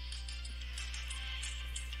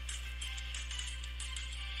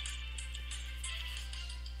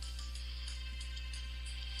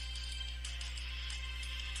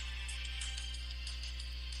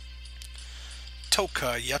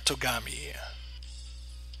 Toka Yatogami.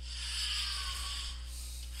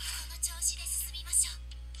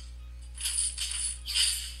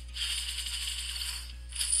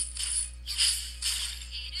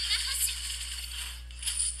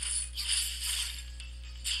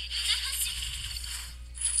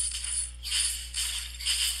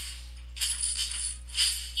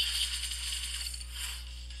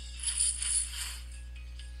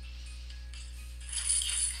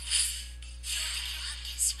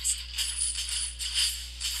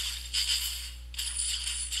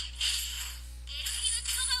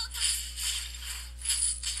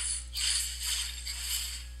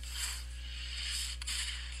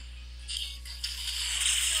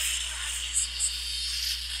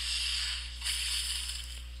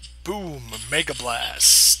 Boom! Mega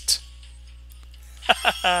Blast!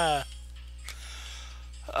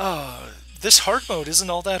 This hard mode isn't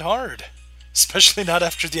all that hard. Especially not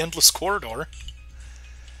after the Endless Corridor.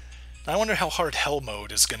 I wonder how hard Hell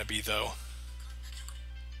mode is going to be, though.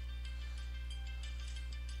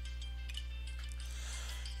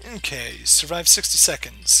 Okay, survive 60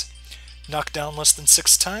 seconds. Knock down less than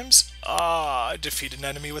 6 times. Defeat an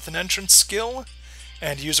enemy with an entrance skill.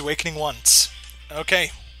 And use Awakening once.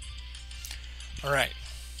 Okay. Alright.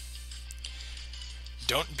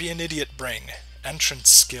 Don't be an idiot, Bring. Entrance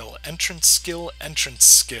skill, entrance skill, entrance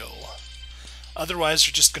skill. Otherwise,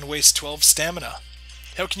 you're just going to waste 12 stamina.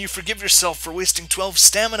 How can you forgive yourself for wasting 12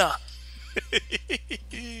 stamina?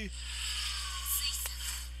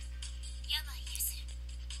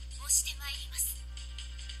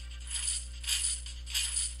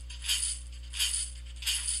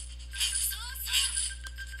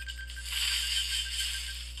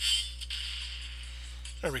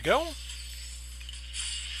 There we go.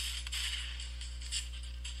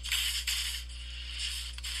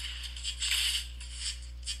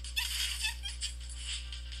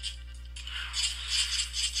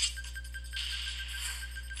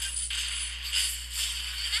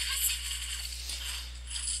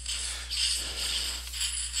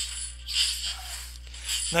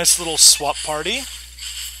 Nice little swap party.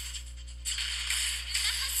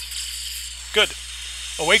 Good.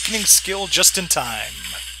 Awakening skill just in time.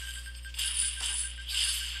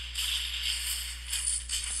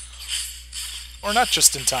 Or not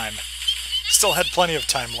just in time. Still had plenty of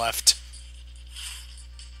time left.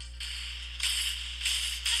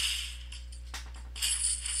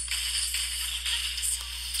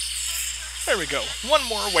 There we go. One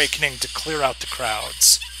more awakening to clear out the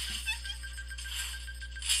crowds.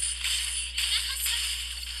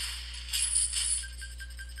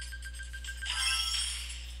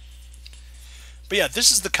 But yeah,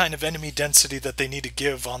 this is the kind of enemy density that they need to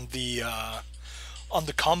give on the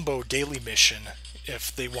combo daily mission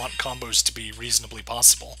if they want combos to be reasonably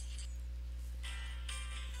possible.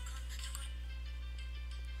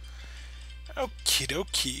 Okie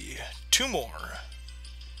dokie. 2 more.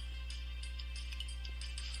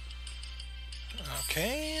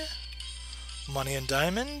 Okay. Money and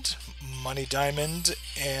Diamond, Money Diamond,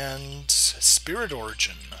 and Spirit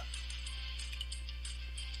Origin.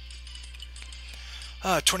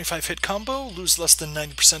 25 hit combo, lose less than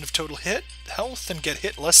 90% of total hit health, and get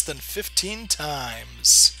hit less than 15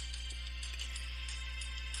 times.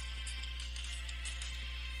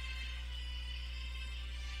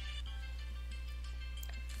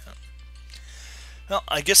 Well,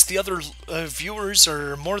 I guess the other viewers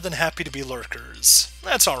are more than happy to be lurkers.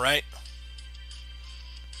 That's alright.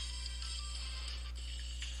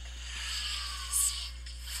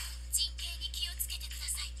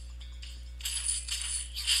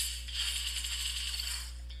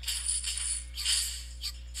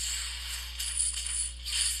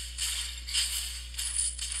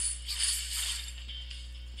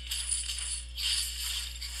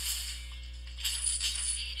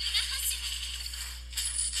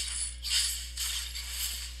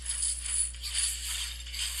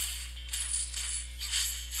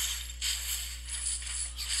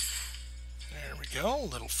 Go a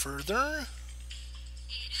little further.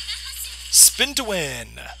 Spin to win.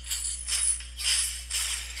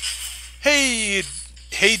 Hey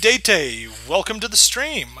Date, welcome to the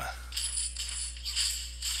stream.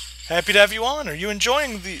 Happy to have you on. Are you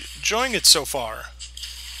enjoying it so far?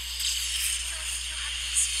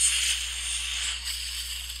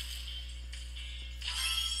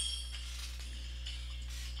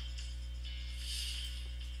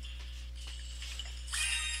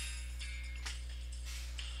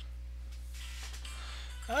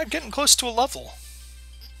 Getting close to a level.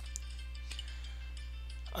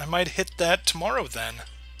 I might hit that tomorrow then.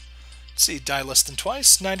 Let's see, die less than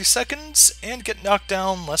twice, 90 seconds, and get knocked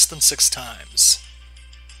down less than 6 times.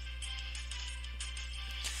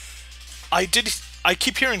 I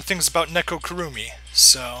keep hearing things about Neko Kurumi,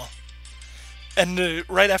 so... And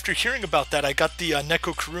right after hearing about that, I got the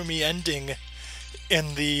Neko Kurumi ending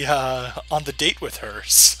in the on the date with her,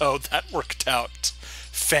 so that worked out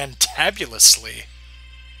fantabulously.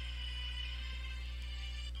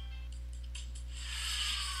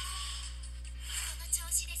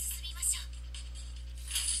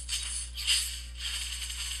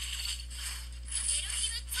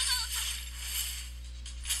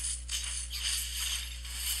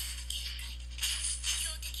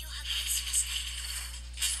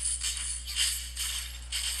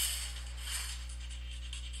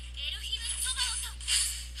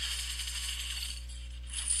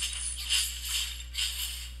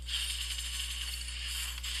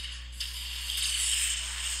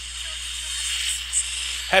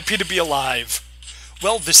 Happy to be alive.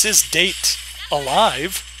 Well, this is Date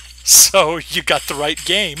Alive, so you got the right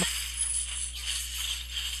game.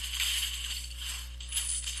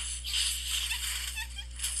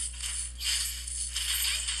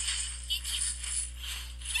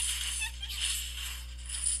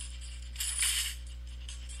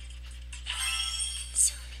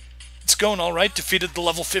 It's going alright, defeated the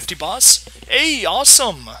level 50 boss. Hey,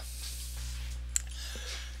 awesome!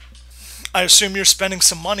 I assume you're spending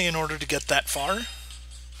some money in order to get that far?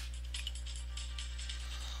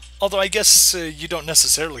 Although I guess you don't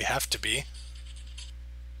necessarily have to be.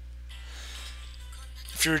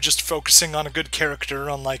 If you're just focusing on a good character,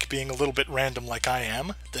 unlike being a little bit random like I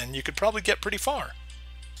am, then you could probably get pretty far.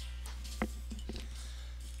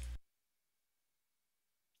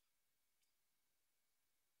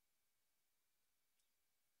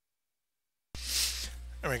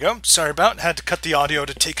 There we go. Sorry had to cut the audio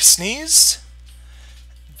to take a sneeze.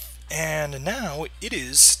 And now it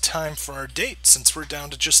is time for our date, since we're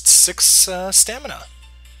down to just 6 stamina.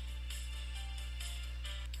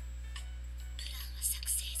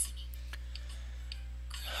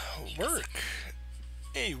 Work.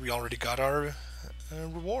 Hey, we already got our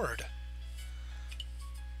reward.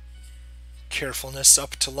 Carefulness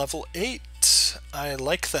up to level 8. I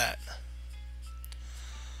like that.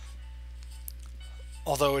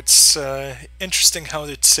 Although it's interesting how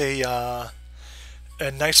it's a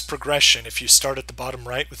nice progression. If you start at the bottom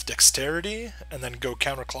right with dexterity and then go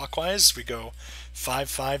counterclockwise, we go 5,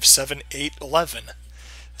 5, 7, 8, 11.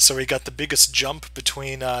 So we got the biggest jump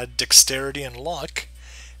between dexterity and luck,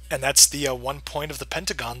 and that's the 1 point of the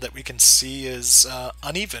pentagon that we can see is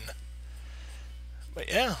uneven.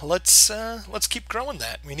 But yeah, let's keep growing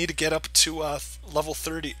that. We need to get up to level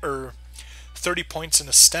 30 or 30 points in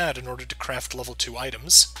a stat in order to craft level 2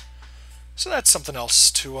 items. So that's something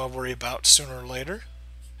else to worry about sooner or later.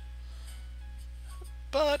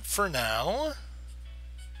 But for now...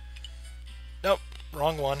 Nope,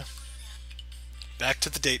 wrong one. Back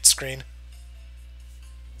to the date screen.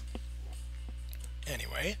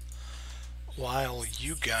 Anyway, while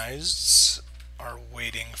you guys are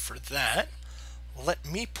waiting for that, let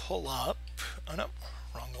me pull up... Oh no,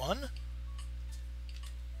 wrong one.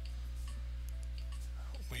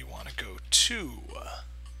 We want to go to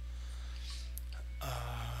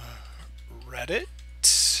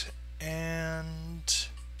Reddit, and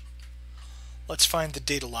let's find the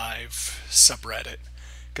Date Alive subreddit,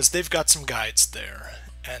 because they've got some guides there,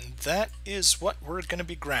 and that is what we're going to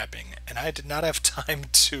be grabbing. And I did not have time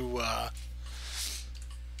to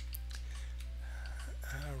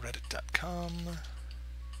reddit.com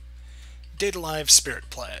Date Alive Spirit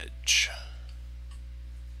Pledge.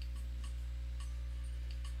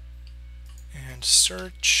 And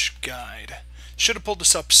search guide. Should have pulled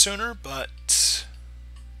this up sooner, but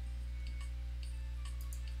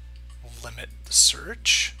limit the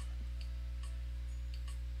search.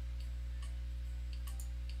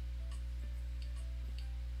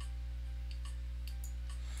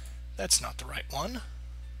 That's not the right one.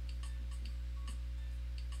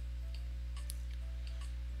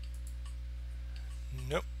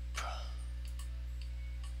 Nope.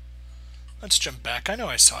 Let's jump back. I know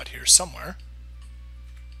I saw it here somewhere.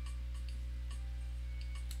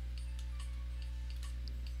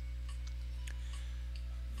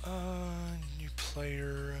 New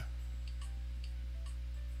player.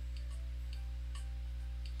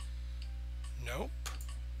 Nope.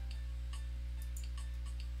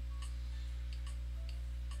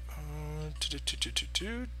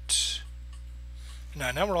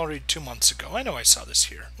 Now we're already 2 months ago. I know I saw this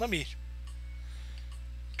here. Let me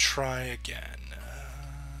try again.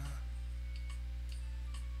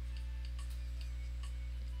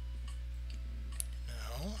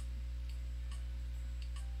 No.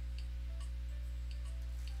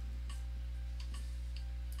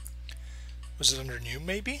 Was it under new,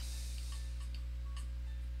 maybe?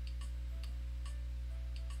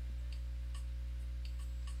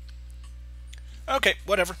 Okay,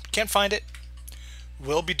 whatever. Can't find it.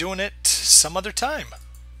 We'll be doing it some other time.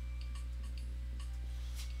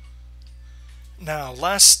 Now,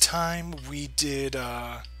 last time we did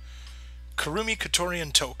Kurumi, Kotori,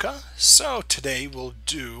 and Toka. So today we'll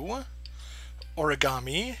do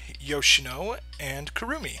Origami, Yoshino, and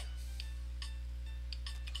Kurumi.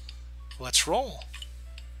 Let's roll.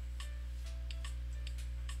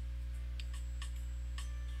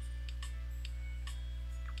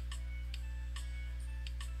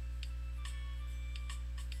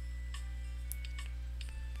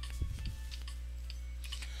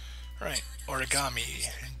 Alright, Origami,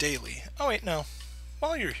 daily. Oh wait, no.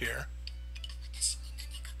 While you're here,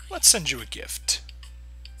 let's send you a gift.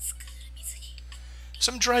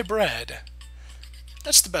 Some dry bread.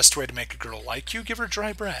 That's the best way to make a girl like you. Give her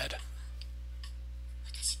dry bread.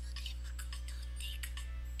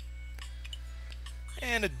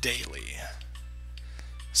 And a daily.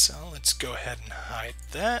 So let's go ahead and hide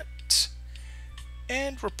that.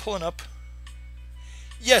 And we're pulling up.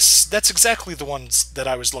 Yes, that's exactly the ones that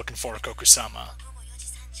I was looking for, Kokusama.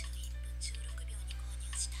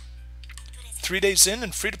 3 days in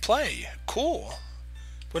and free to play. Cool.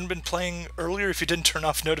 Wouldn't have been playing earlier if you didn't turn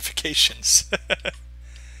off notifications.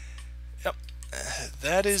 Yep.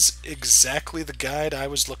 That is exactly the guide I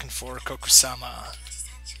was looking for, Kokusama.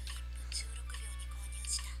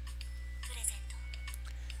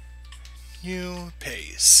 New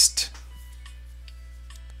paste.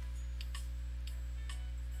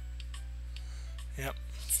 Yep.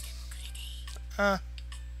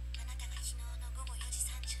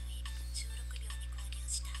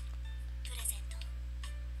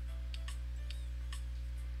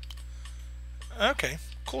 Okay,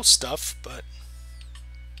 cool stuff, but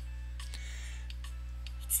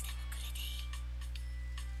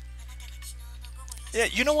yeah,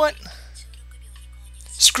 you know what?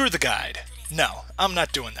 Screw the guide. No, I'm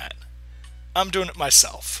not doing that. I'm doing it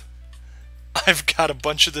myself. I've got a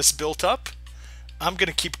bunch of this built up. I'm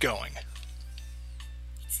gonna keep going.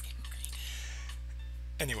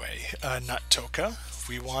 Anyway, not Toka.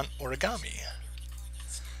 We want origami.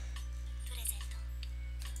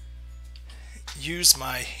 Use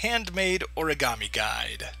my handmade origami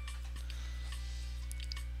guide.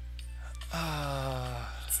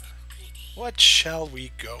 What shall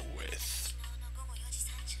we go with?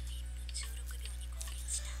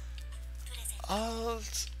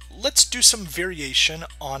 Let's do some variation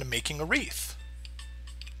on making a wreath.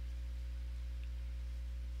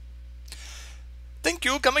 Thank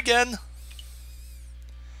you, come again.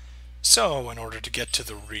 So, in order to get to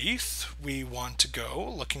the wreath, we want to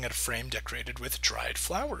go looking at a frame decorated with dried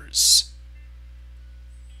flowers.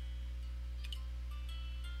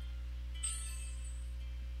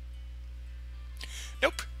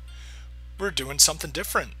 Nope. We're doing something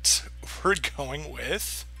different. We're going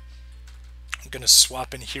with... I'm going to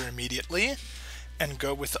swap in here immediately and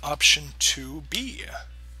go with option 2B.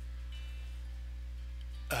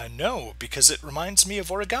 No, because it reminds me of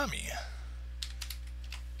origami.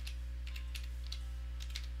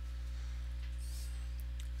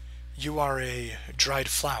 You are a dried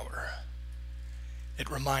flower. You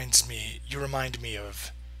remind me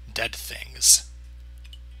of dead things.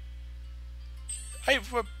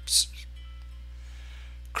 Whoops.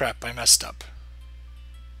 Crap, I messed up.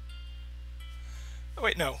 Oh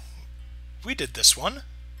wait, no. We did this one.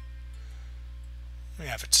 We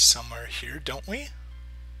have it somewhere here, don't we?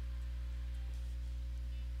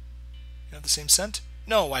 You have the same scent?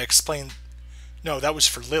 No, I explained... No, that was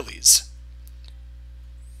for lilies.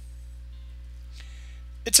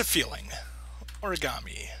 It's a feeling.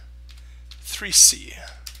 Origami. 3C.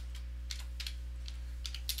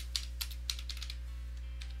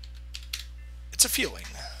 It's a feeling.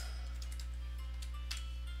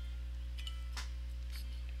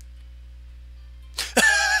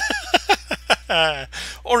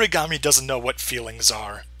 Origami doesn't know what feelings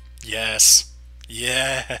are. Yes.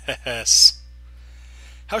 Yes.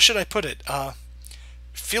 How should I put it?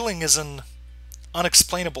 Feeling is an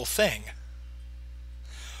unexplainable thing.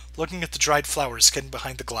 Looking at the dried flowers hidden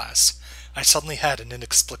behind the glass, I suddenly had an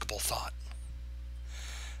inexplicable thought.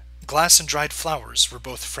 Glass and dried flowers were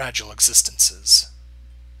both fragile existences.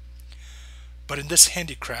 But in this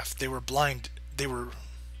handicraft, they were blinded?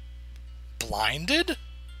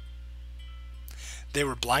 They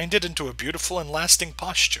were blinded into a beautiful and lasting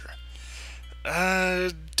posture.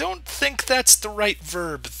 Don't think that's the right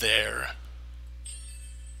verb there.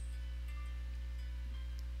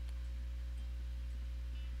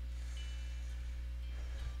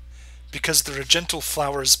 Because there are gentle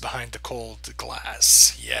flowers behind the cold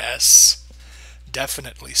glass. Yes,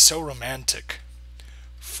 definitely so romantic.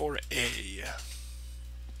 For A.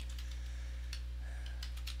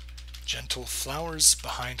 Gentle flowers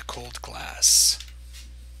behind cold glass.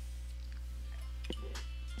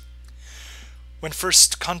 When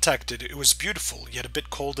first contacted, it was beautiful, yet a bit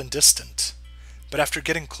cold and distant. But after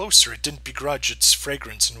getting closer, it didn't begrudge its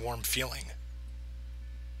fragrance and warm feeling.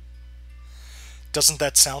 Doesn't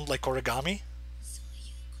that sound like origami?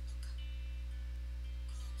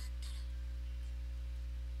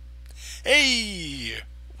 Hey!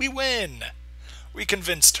 We win! We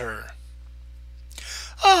convinced her.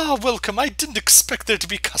 Ah, welcome. I didn't expect there to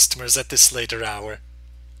be customers at this later hour.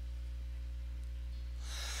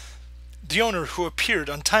 The owner, who appeared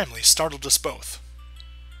untimely, startled us both.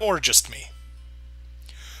 Or just me.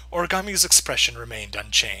 Origami's expression remained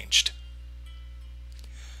unchanged.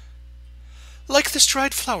 Like this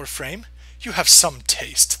dried flower frame, you have some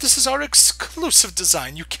taste. This is our exclusive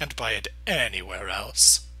design. You can't buy it anywhere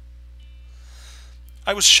else.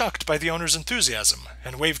 I was shocked by the owner's enthusiasm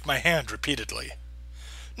and waved my hand repeatedly.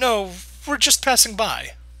 No, we're just passing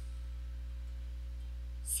by.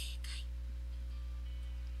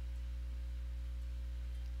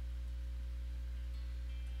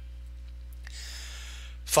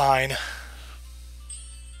 Fine.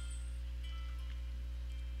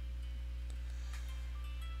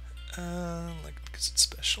 Because it's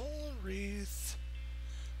special, wreath.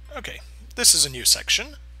 Okay, this is a new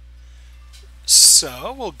section.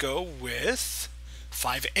 So we'll go with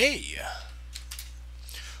 5A.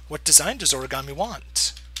 What design does Origami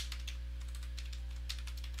want?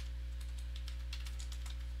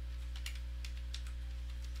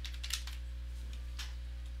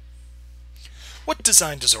 What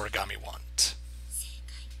design does Origami want?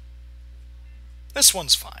 This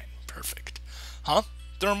one's fine. Perfect. Huh?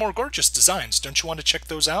 There are more gorgeous designs. Don't you want to check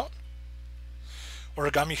those out?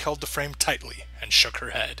 Origami held the frame tightly and shook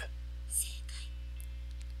her head.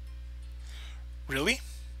 Really?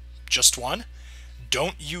 Just one?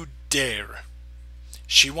 Don't you dare.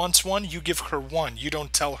 She wants one, you give her one. You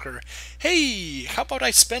don't tell her, hey, how about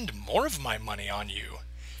I spend more of my money on you?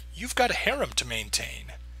 You've got a harem to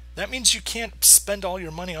maintain. That means you can't spend all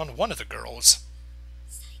your money on one of the girls.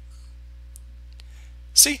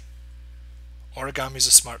 See? Origami's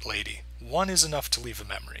a smart lady. One is enough to leave a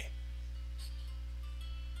memory.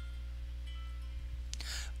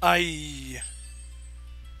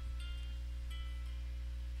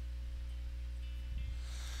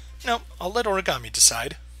 No, I'll let Origami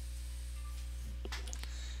decide.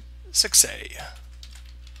 6A.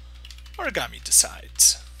 Origami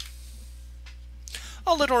decides.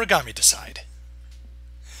 I'll let Origami decide.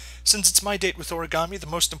 Since it's my date with Origami, the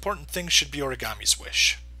most important thing should be Origami's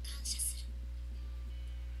wish.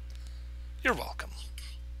 You're welcome.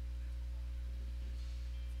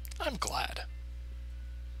 I'm glad.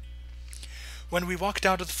 When we walked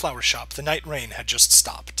out of the flower shop, the night rain had just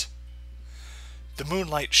stopped. The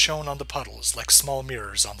moonlight shone on the puddles like small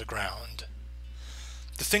mirrors on the ground.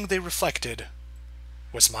 The thing they reflected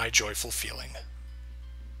was my joyful feeling.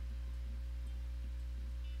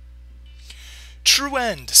 True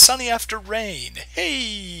end, sunny after rain.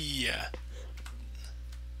 Hey!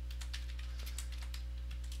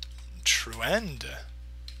 True end.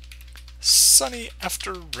 Sunny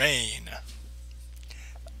after rain.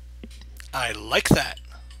 I like that.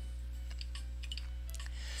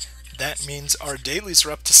 That means our dailies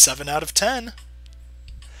are up to 7 out of 10.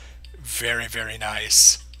 Very, very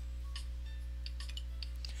nice.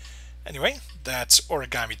 Anyway, that's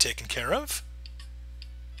Origami taken care of.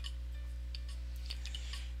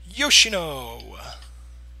 Yoshino!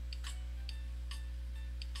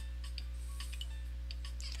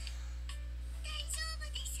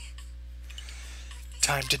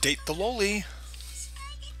 Time to date the loli.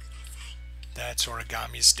 That's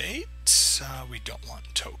Origami's date. We don't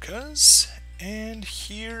want Toka's. And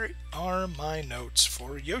here are my notes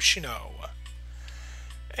for Yoshino.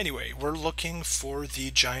 Anyway, we're looking for the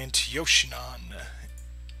giant Yoshinon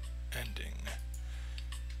ending.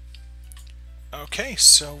 Okay,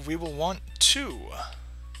 so we will want to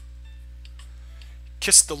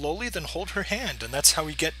kiss the loli, then hold her hand, and that's how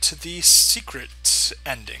we get to the secret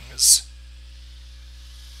endings.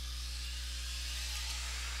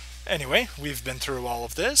 Anyway, we've been through all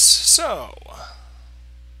of this, so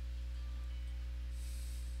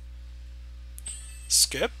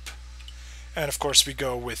skip, and of course we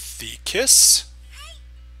go with the kiss.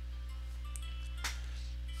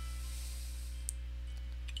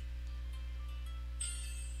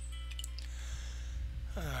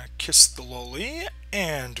 Kiss the loli,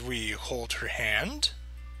 and we hold her hand.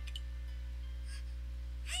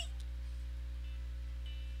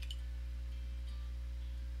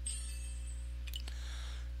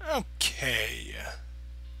 Okay.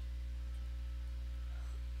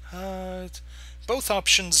 Both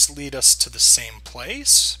options lead us to the same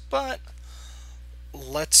place, but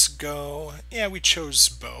let's go... Yeah, we chose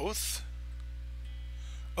both.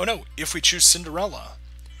 Oh no, if we choose Cinderella,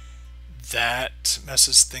 that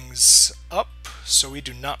messes things up, so we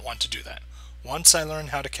do not want to do that. Once I learn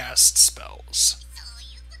how to cast spells.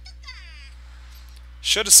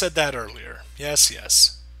 Should have said that earlier. Yes,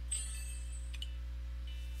 yes.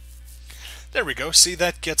 There we go. See,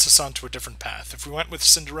 that gets us onto a different path. If we went with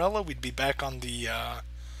Cinderella, we'd be back on the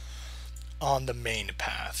main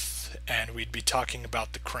path, and we'd be talking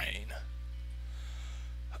about the crane.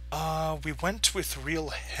 We went with real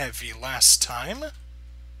heavy last time.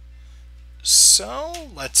 So,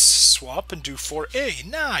 let's swap and do 4A.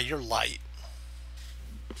 Nah, you're light.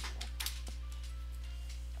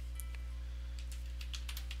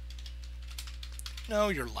 No,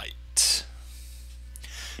 you're light.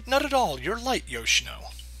 Not at all, you're light, Yoshino.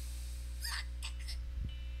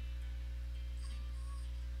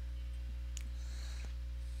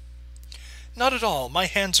 Not at all, my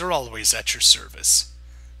hands are always at your service.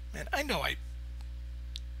 Man, I know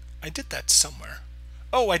I did that somewhere.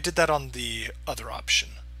 Oh, I did that on the other option.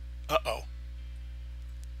 Uh-oh.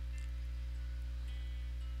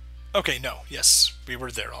 Okay, no, yes, we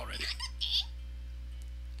were there already.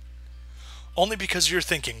 Only because you're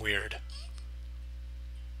thinking weird.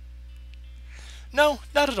 No,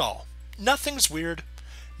 not at all. Nothing's weird.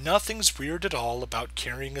 Nothing's weird at all about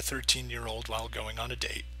carrying a 13-year-old while going on a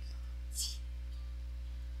date.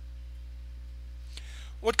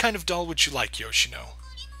 What kind of doll would you like, Yoshino?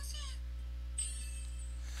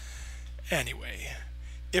 Anyway,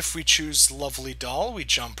 if we choose Lovely Doll, we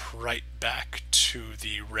jump right back to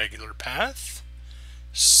the regular path.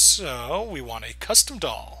 So, we want a custom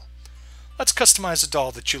doll. Let's customize a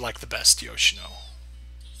doll that you like the best, Yoshino.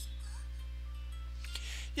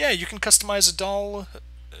 Yeah, you can customize a doll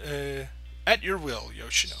at your will,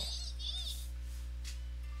 Yoshino.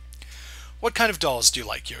 What kind of dolls do you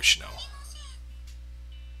like, Yoshino?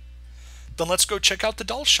 Then let's go check out the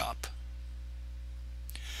doll shop.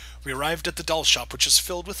 We arrived at the doll shop, which is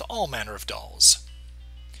filled with all manner of dolls.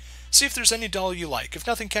 See if there's any doll you like. If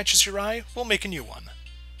nothing catches your eye, we'll make a new one.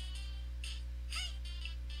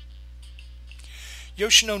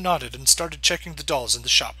 Yoshino nodded and started checking the dolls in the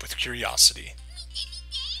shop with curiosity.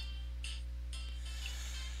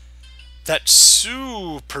 That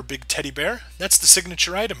super big teddy bear, that's the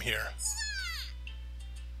signature item here.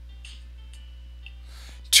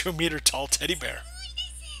 2-meter tall teddy bear.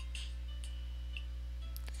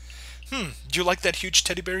 Do you like that huge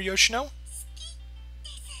teddy bear, Yoshino?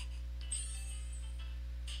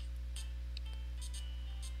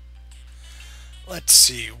 Let's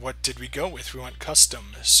see, what did we go with? We went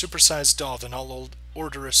custom. Supersized doll, then I'll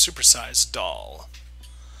order a supersized doll.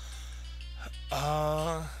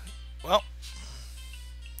 Well.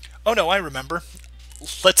 Oh no, I remember.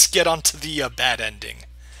 Let's get on to the bad ending.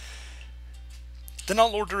 Then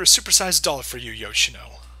I'll order a supersized doll for you,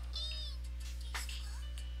 Yoshino.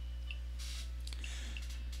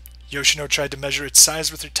 Yoshino tried to measure its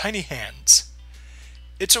size with her tiny hands.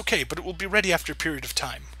 It's okay, but it will be ready after a period of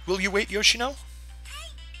time. Will you wait, Yoshino?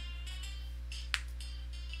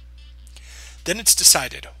 Then it's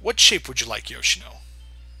decided. What shape would you like, Yoshino?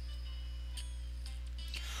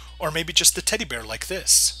 Or maybe just the teddy bear like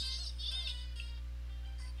this.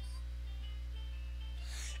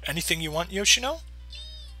 Anything you want, Yoshino?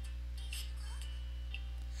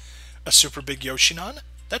 A super big Yoshinon?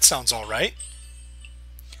 That sounds alright.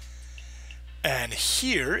 And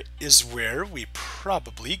here is where we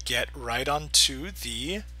probably get right onto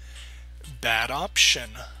the bad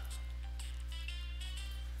option.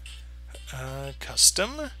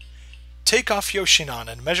 Custom. Take off Yoshinon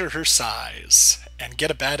and measure her size, and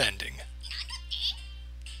get a bad ending.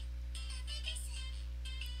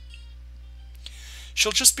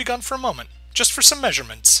 She'll just be gone for a moment, just for some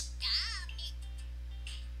measurements.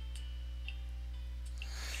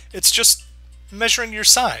 It's just measuring your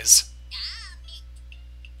size.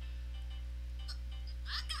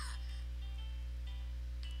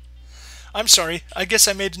 I'm sorry, I guess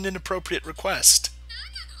I made an inappropriate request.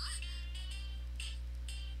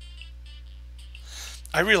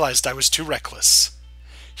 I realized I was too reckless.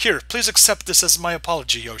 Here, please accept this as my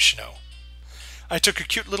apology, Yoshino. I took a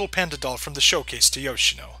cute little panda doll from the showcase to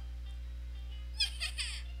Yoshino.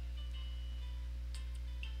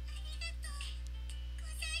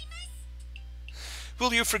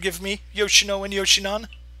 Will you forgive me, Yoshino and Yoshinon?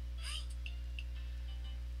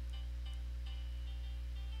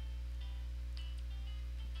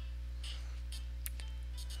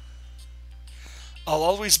 I'll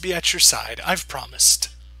always be at your side, I've promised.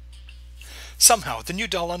 Somehow, the new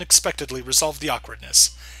doll unexpectedly resolved the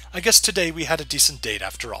awkwardness. I guess today we had a decent date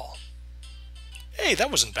after all. Hey,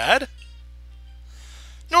 that wasn't bad.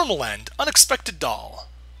 Normal end, unexpected doll.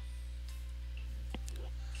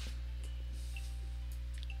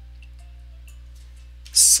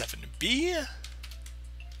 (7B)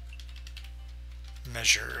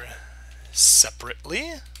 Measure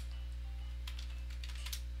separately.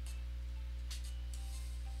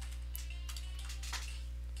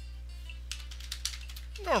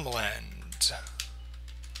 Normal end.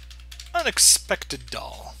 Unexpected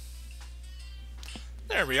doll.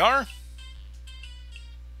 There we are.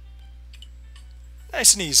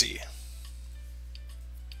 Nice and easy.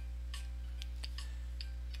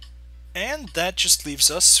 And that just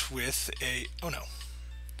leaves us with a... oh no.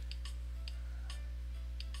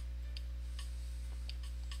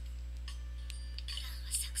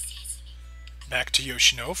 Back to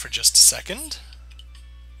Yoshino for just a second.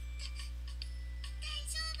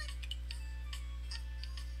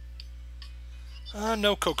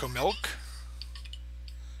 No cocoa milk.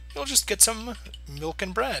 You'll just get some milk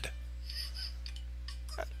and bread.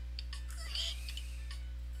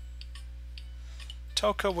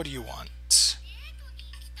 Toka, what do you want?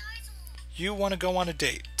 You want to go on a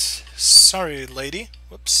date. Sorry, lady.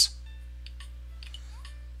 Whoops.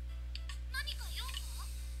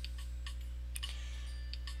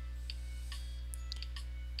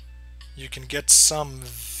 You can get some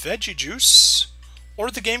veggie juice,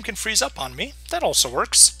 or the game can freeze up on me. That also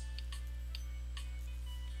works.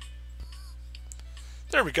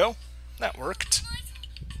 There we go. That worked.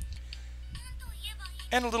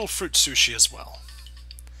 And a little fruit sushi as well.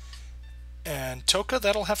 And Toka,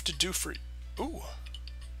 that'll have to do for... ooh.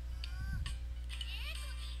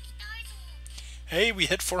 Hey, we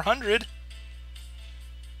hit 400.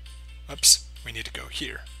 Oops, we need to go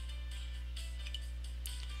here.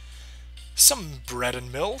 Some bread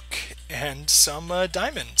and milk, and some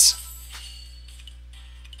diamonds.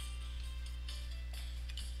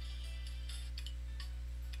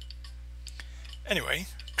 Anyway,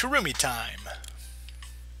 Kurumi time.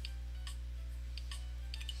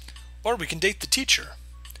 Or we can date the teacher.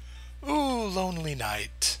 Ooh, lonely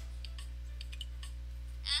night.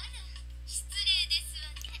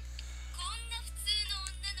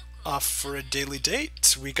 Off for a daily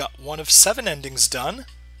date. We got 1 of 7 endings done.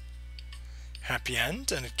 Happy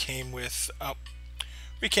end, and it came with... oh,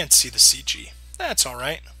 we can't see the CG. That's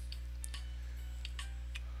alright.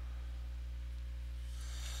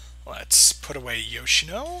 Let's put away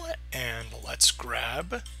Yoshino, and let's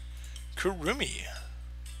grab Kurumi.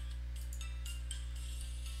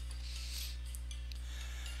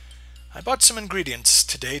 I bought some ingredients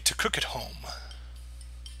today to cook at home.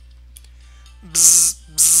 Bzz,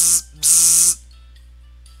 bzz, bzz.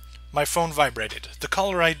 My phone vibrated. The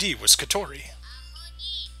caller ID was Katori.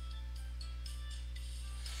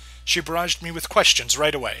 She barraged me with questions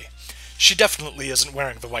right away. She definitely isn't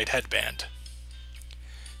wearing the white headband.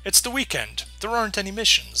 It's the weekend. There aren't any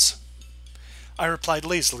missions. I replied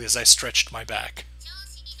lazily as I stretched my back.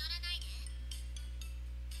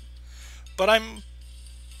 But I'm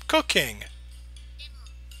cooking.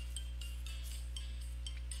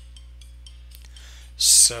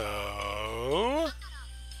 So...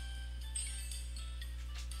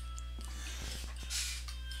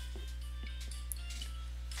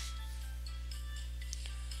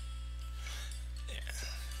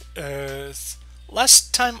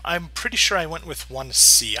 last time I'm pretty sure I went with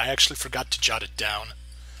 1C. I actually forgot to jot it down.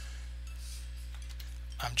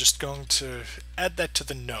 I'm just going to add that to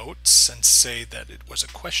the notes and say that it was a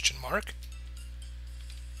question mark.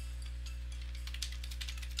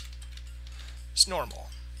 It's normal.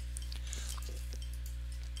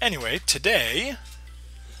 Anyway, today,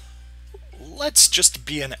 let's just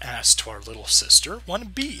be an ass to our little sister.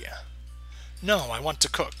 1B. No, I want to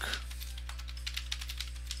cook.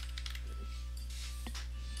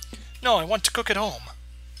 No, I want to cook at home.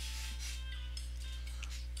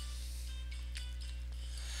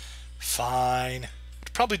 Fine.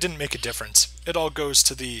 It probably didn't make a difference. It all goes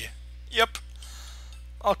to the... yep.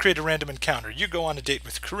 I'll create a random encounter. You go on a date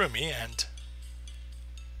with Kurumi, and...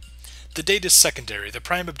 the date is secondary. The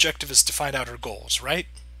prime objective is to find out her goals, right?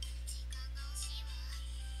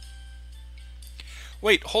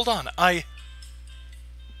 Wait, hold on.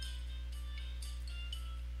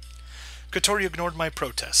 Katori ignored my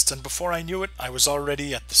protests, and before I knew it, I was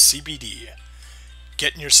already at the CBD.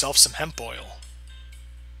 Getting yourself some hemp oil.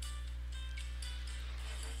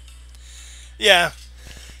 Yeah,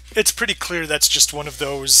 it's pretty clear that's just one of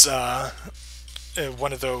those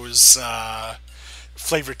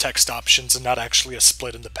flavor text options and not actually a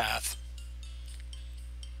split in the path.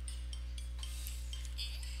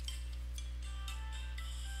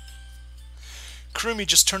 Kurumi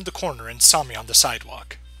just turned the corner and saw me on the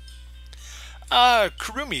sidewalk.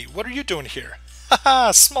 Kurumi, what are you doing here?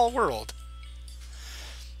 Haha, small world.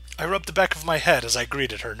 I rubbed the back of my head as I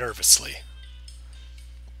greeted her nervously.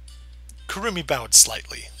 Kurumi bowed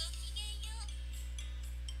slightly.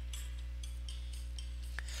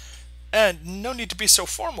 And no need to be so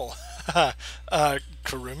formal.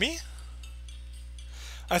 Kurumi?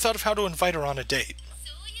 I thought of how to invite her on a date.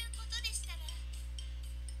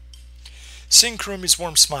 Seeing Kurumi's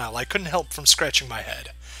warm smile, I couldn't help from scratching my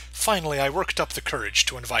head. Finally, I worked up the courage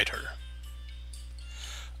to invite her.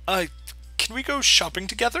 Can we go shopping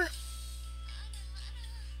together?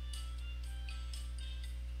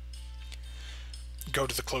 Go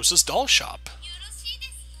to the closest doll shop.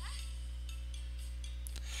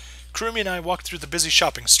 Kurumi and I walked through the busy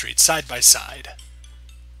shopping street, side by side.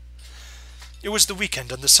 It was the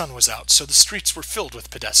weekend and the sun was out, so the streets were filled with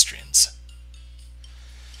pedestrians.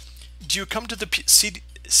 Do you come to the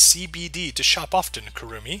CBD to shop often,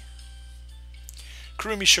 Kurumi?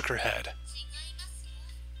 Kurumi shook her head.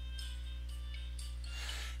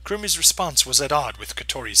 Kurumi's response was at odds with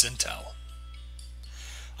Kotori's intel.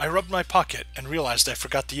 I rubbed my pocket and realized I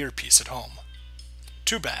forgot the earpiece at home.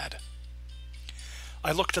 Too bad.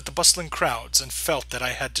 I looked at the bustling crowds and felt that I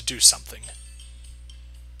had to do something.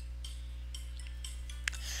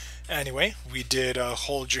 Anyway, we did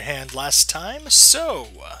Hold Your Hand last time, so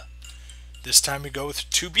this time we go with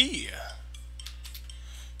 2B.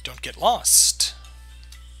 Don't get lost.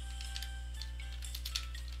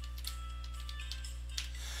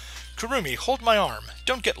 Kurumi, hold my arm.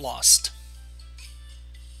 Don't get lost.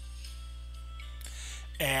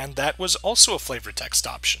 And that was also a flavor text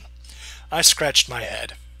option. I scratched my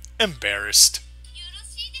head. Embarrassed.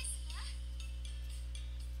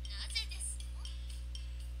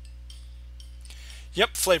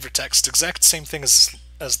 Yep, flavor text. Exact same thing as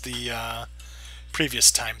the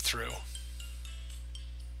previous time through.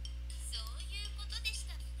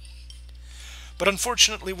 But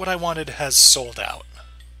unfortunately, what I wanted has sold out.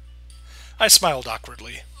 I smiled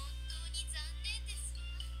awkwardly.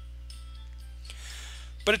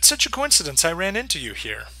 But it's such a coincidence I ran into you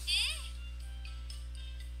here.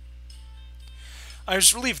 I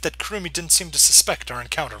was relieved that Kurumi didn't seem to suspect our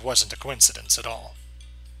encounter wasn't a coincidence at all.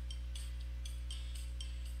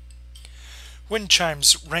 Wind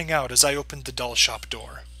chimes rang out as I opened the doll shop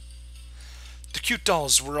door. The cute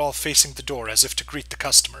dolls were all facing the door as if to greet the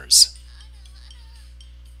customers.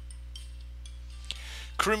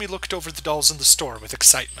 Kurumi looked over the dolls in the store with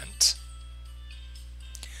excitement.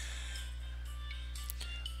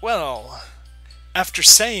 Well, after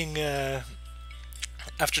telling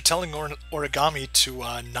Origami to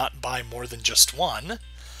not buy more than just one,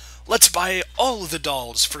 let's buy all the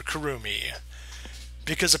dolls for Kurumi.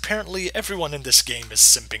 Because apparently everyone in this game is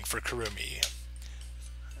simping for Kurumi.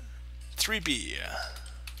 3B.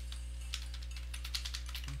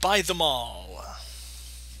 Buy them all.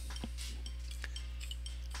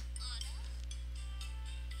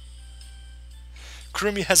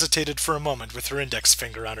 Kurumi hesitated for a moment with her index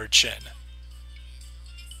finger on her chin.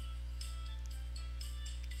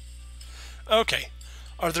 Okay.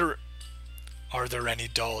 Are there any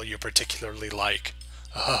doll you particularly like?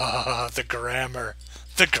 Ah, the grammar.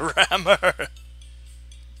 The grammar!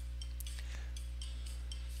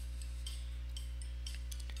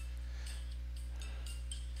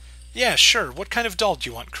 Yeah, sure. What kind of doll do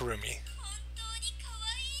you want, Kurumi?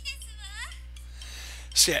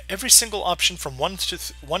 So yeah, every single option from 1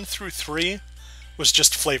 through 3 was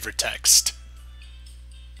just flavor text.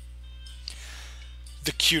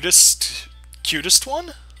 The cutest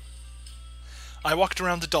one? I walked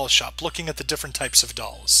around the doll shop looking at the different types of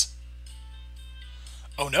dolls.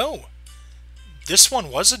 Oh no! This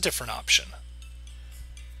one was a different option.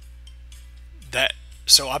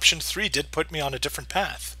 So option 3 did put me on a different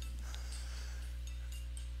path.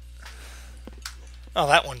 Oh,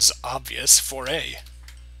 that one's obvious, 4A.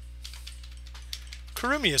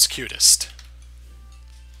 Kurumi is cutest.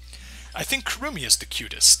 I think Kurumi is the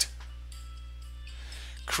cutest.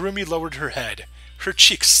 Kurumi lowered her head, her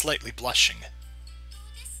cheeks slightly blushing.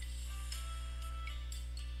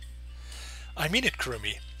 I mean it,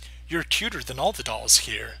 Kurumi. You're cuter than all the dolls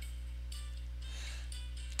here.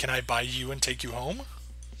 Can I buy you and take you home?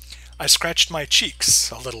 I scratched my cheeks,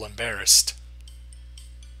 a little embarrassed.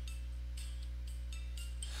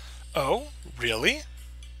 Oh, really?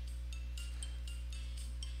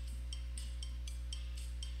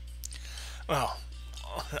 Well,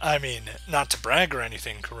 I mean, not to brag or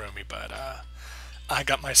anything, Kurumi, but I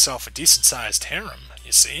got myself a decent-sized harem,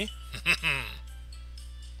 you see?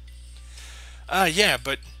 Yeah,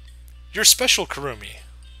 but you're special, Kurumi.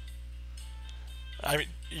 I mean,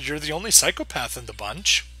 you're the only psychopath in the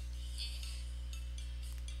bunch.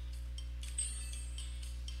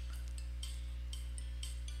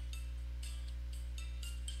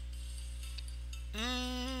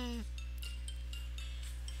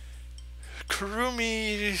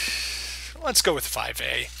 Kurumi... Let's go with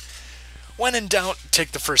 5A. When in doubt,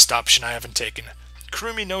 take the first option I haven't taken.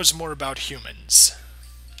 Kurumi knows more about humans.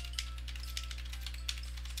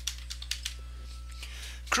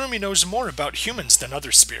 Kurumi knows more about humans than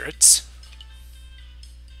other spirits.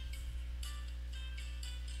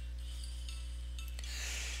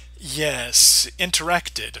 Yes,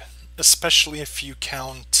 interacted. Especially if you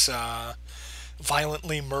count,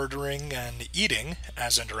 violently murdering and eating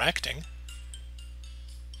as interacting.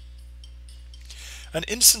 An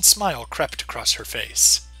innocent smile crept across her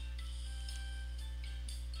face.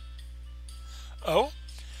 Oh,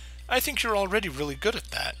 I think you're already really good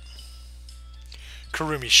at that.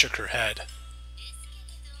 Kurumi shook her head.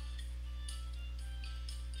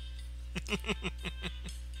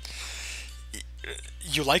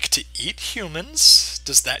 You like to eat humans?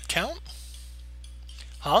 Does that count?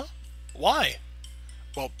 Huh? Why?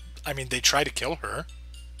 Well, I mean, they try to kill her.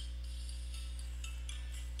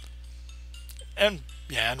 And,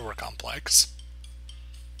 yeah, and we're complex.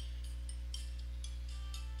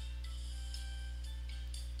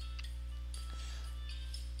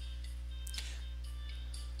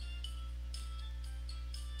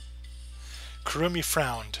 Kurumi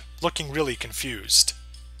frowned, looking really confused.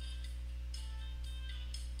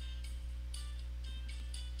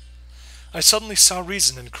 I suddenly saw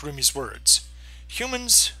reason in Kurumi's words.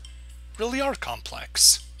 Humans really are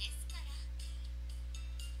complex.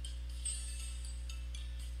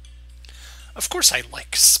 Of course I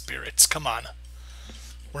like spirits, come on.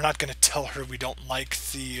 We're not going to tell her we don't like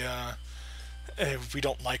we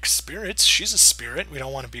don't like spirits. She's a spirit. We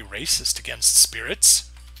don't want to be racist against spirits.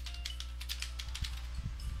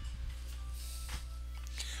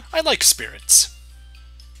 I like spirits.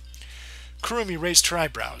 Kurumi raised her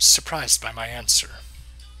eyebrows, surprised by my answer.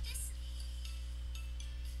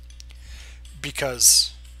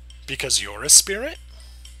 Because you're a spirit?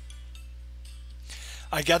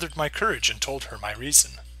 I gathered my courage and told her my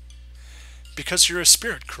reason. Because you're a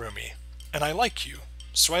spirit, Kurumi, and I like you,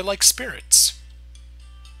 so I like spirits.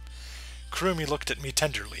 Kurumi looked at me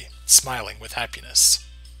tenderly, smiling with happiness.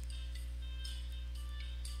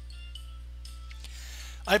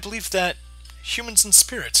 I believe that humans and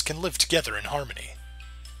spirits can live together in harmony.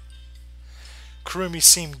 Kurumi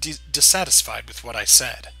seemed dissatisfied with what I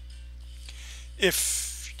said.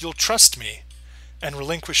 If you'll trust me and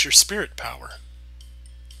relinquish your spirit power.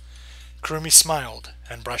 Kurumi smiled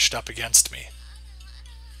and brushed up against me.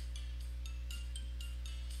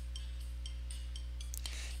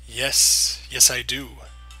 Yes, I do.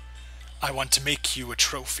 I want to make you a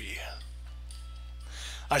trophy.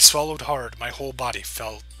 I swallowed hard, my whole body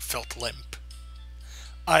felt limp.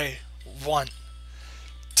 I want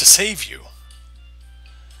to save you.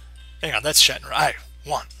 Hang on, that's Shatner. I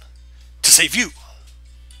want to save you.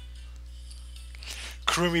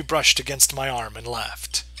 Kurumi brushed against my arm and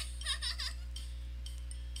laughed.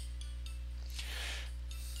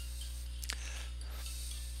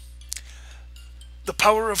 The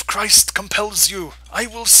power of Christ compels you. I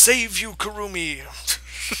will save you, Kurumi.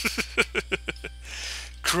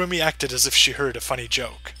 Kurumi acted as if she heard a funny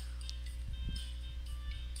joke.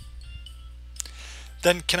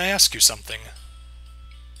 Then can I ask you something?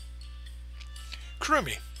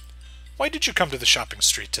 Kurumi, why did you come to the shopping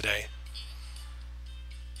street today?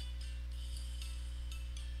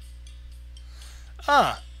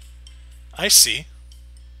 Ah, I see.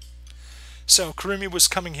 So Kurumi was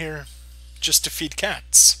coming here just to feed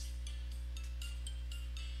cats.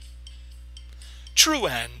 True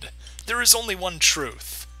end. There is only one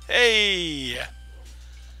truth. Hey!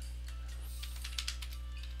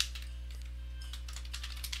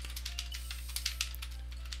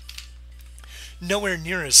 Nowhere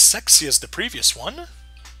near as sexy as the previous one,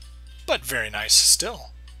 but very nice still.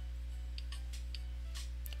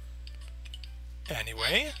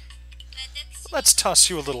 Anyway, let's toss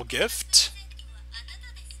you a little gift.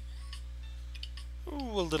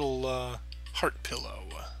 Ooh, a little heart pillow.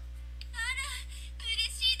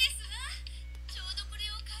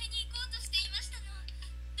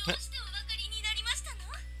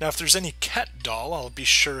 Now, if there's any cat doll, I'll be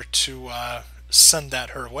sure to send that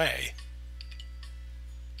her way.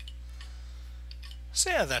 So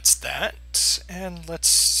yeah, that's that. And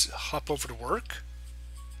let's hop over to work.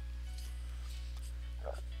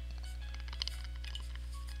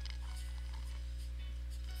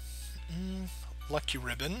 Lucky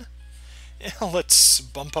ribbon. Yeah, let's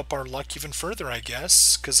bump up our luck even further, I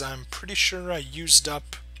guess, because I'm pretty sure I used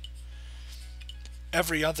up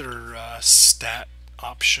every other stat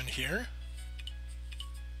option here.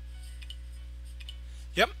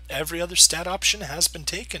 Yep, every other stat option has been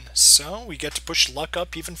taken, so we get to push luck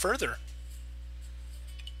up even further.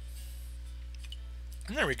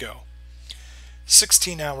 And there we go.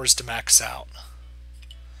 16 hours to max out.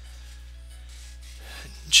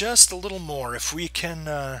 Just a little more. If we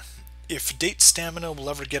can, if date stamina will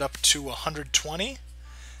ever get up to 120,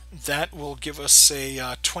 that will give us a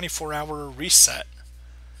 24-hour reset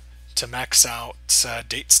to max out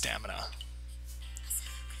date stamina.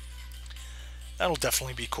 That'll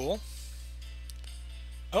definitely be cool.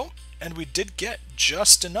 Oh, and we did get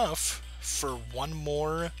just enough for one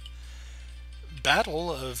more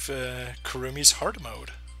battle of Kurumi's hard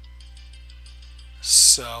mode.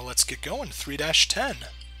 So let's get going. 3-10.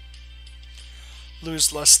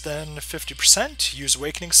 Lose less than 50%, use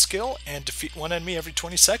Awakening skill, and defeat one enemy every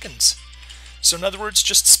 20 seconds. So in other words,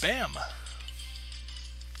 just spam.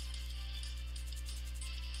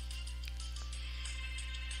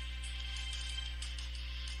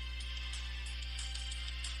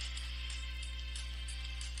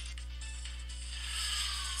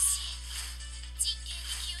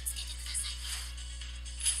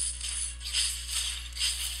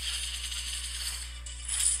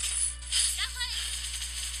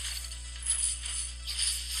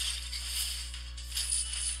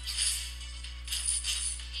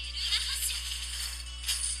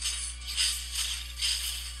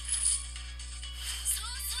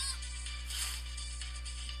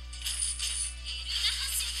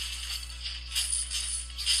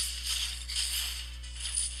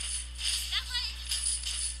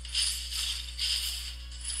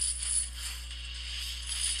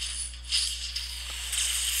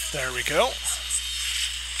 There we go.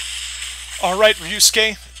 Alright,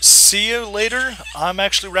 Ryusuke, see you later. I'm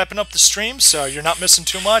actually wrapping up the stream, so you're not missing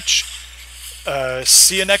too much.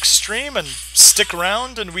 See you next stream, and stick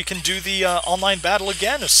around, and we can do the online battle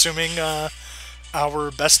again, assuming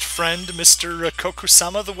our best friend, Mr.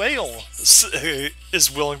 Kokusama the Whale,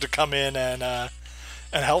 is willing to come in and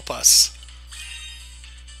help us.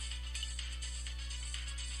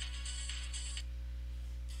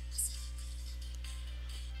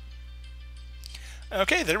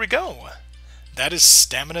 Okay, there we go. That is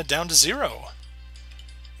stamina down to 0.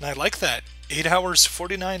 And I like that. 8 hours,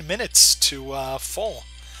 49 minutes to full.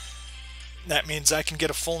 That means I can get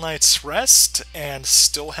a full night's rest and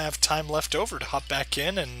still have time left over to hop back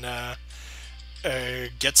in and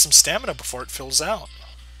get some stamina before it fills out.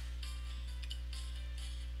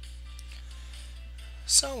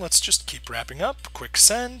 So let's just keep wrapping up. Quick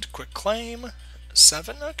send, quick claim.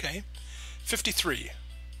 7, okay. 53.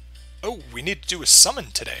 Oh, we need to do a summon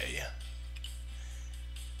today.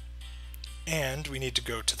 And we need to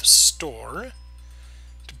go to the store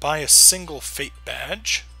to buy a single fate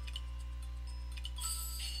badge.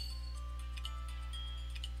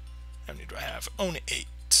 How many do I have? Own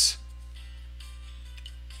 8.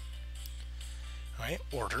 Alright,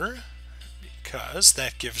 order, because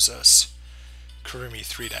that gives us Kurumi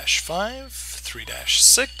 3-5,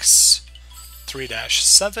 3-6,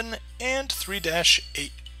 3-7, and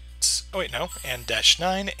 3-8. Oh wait, no, and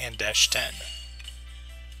 -9 and -10.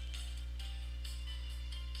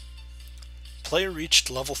 Player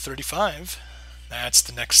reached level 35. That's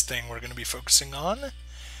the next thing we're going to be focusing on.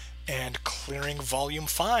 And clearing Volume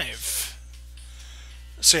 5.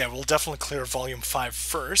 So yeah, we'll definitely clear Volume 5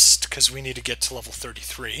 first, because we need to get to level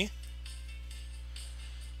 33.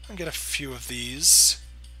 I'll get a few of these.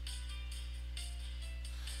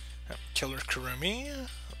 Killer Kurumi,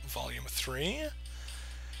 Volume 3.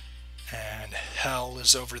 And Hell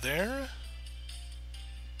is over there.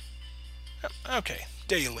 Okay,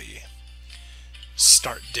 daily.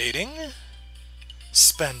 Start dating.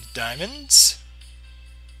 Spend diamonds.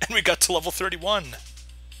 And we got to level 31.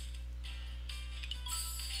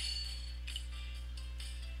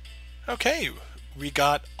 Okay, we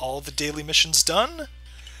got all the daily missions done.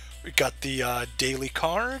 We got the daily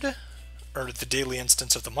card, or the daily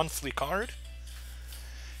instance of the monthly card.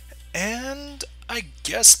 And I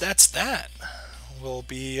guess that's that. We'll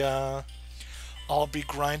be, I'll be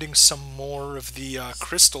grinding some more of the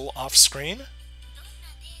crystal off screen,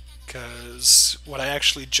 because what I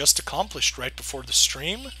actually just accomplished right before the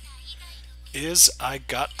stream is I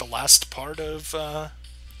got the last part of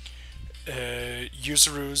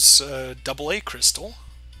Yuzuru's AA crystal.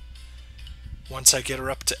 Once I get her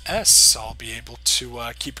up to S, I'll be able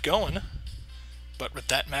to keep going. But with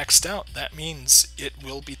that maxed out, that means it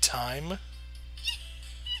will be time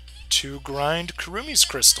to grind Kurumi's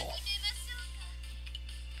crystal.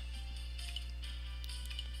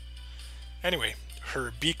 Anyway,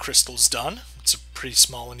 her B crystal's done. It's a pretty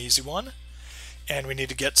small and easy one. And we need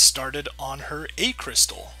to get started on her A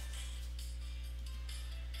crystal.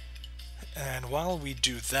 And while we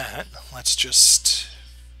do that, let's just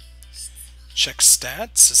check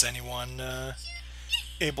stats. Is anyone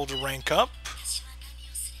able to rank up?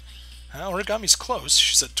 Origami's close.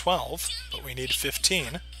 She's at 12, but we need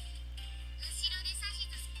 15.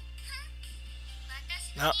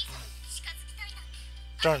 No.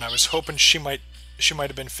 Darn, I was hoping she might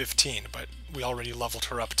have been 15, but we already leveled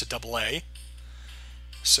her up to AA.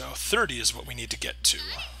 So 30 is what we need to get to.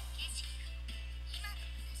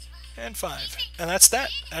 and 5. And that's that.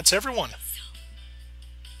 That's everyone.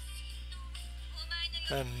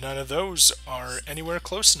 And none of those are anywhere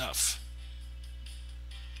close enough.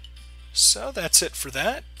 So that's it for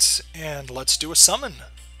that, and let's do a summon.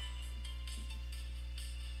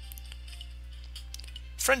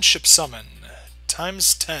 Friendship summon,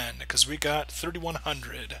 times 10, because we got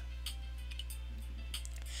 3,100.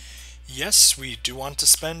 Yes, we do want to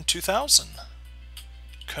spend 2,000.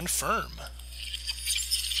 Confirm.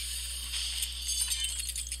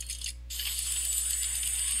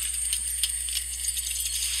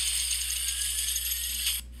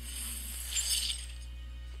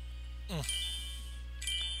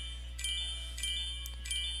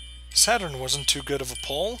 Saturn wasn't too good of a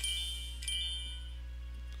pull.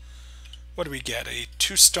 What do we get? A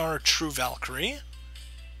 2-star True Valkyrie.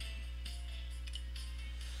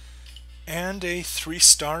 And a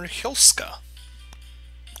 3-star Hilska.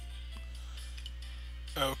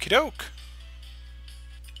 Okie doke.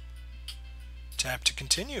 Tap to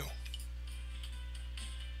continue.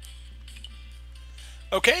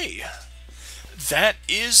 Okay. That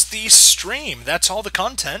is the stream. That's all the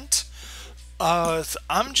content.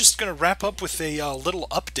 I'm just going to wrap up with a little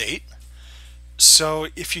update. So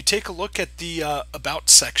if you take a look at the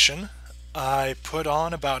About section, I put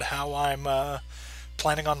on about how I'm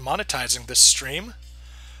planning on monetizing this stream.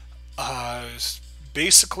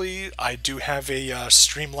 Basically, I do have a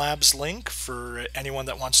Streamlabs link for anyone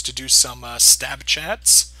that wants to do some stab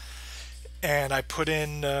chats. And I put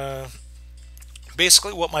in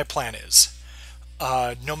basically what my plan is.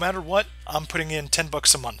 No matter what, I'm putting in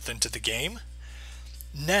 $10 a month into the game.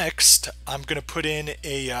 Next, I'm going to put in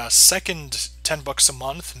a second $10 a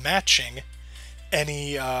month matching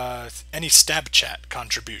any stab chat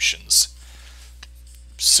contributions.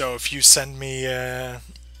 So if you send me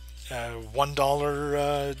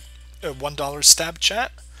 $1 stab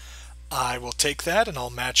chat, I will take that and I'll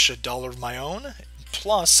match $1 of my own.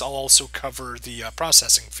 Plus, I'll also cover the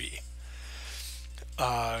processing fee.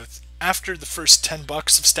 After the first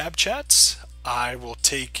 $10 of stab chats, I will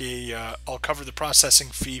take I'll cover the processing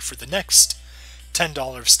fee for the next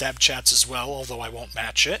 $10 of stab chats as well, although I won't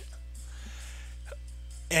match it.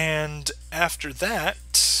 And after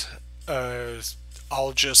that,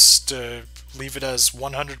 I'll just leave it as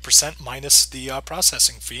 100% minus the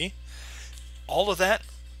processing fee. All of that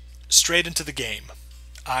straight into the game.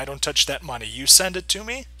 I don't touch that money. You send it to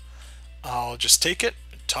me, I'll just take it,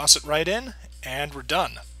 toss it right in, and we're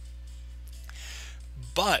done.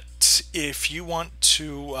 But if you want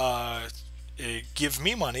to give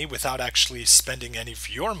me money without actually spending any of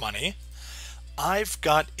your money, I've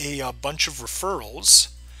got a bunch of referrals.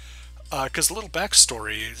 Because a little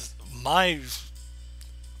backstory, my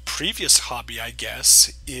previous hobby, I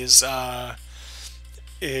guess, is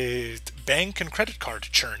bank and credit card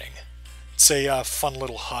churning. It's a fun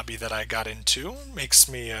little hobby that I got into. Makes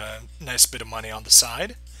me a nice bit of money on the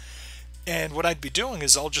side. And what I'd be doing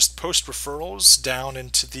is I'll just post referrals down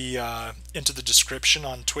into the description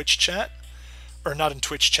on Twitch chat, or not in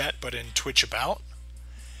Twitch chat, but in Twitch About.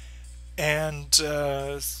 And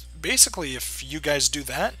basically, if you guys do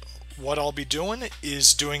that, what I'll be doing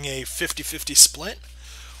is doing a 50-50 split.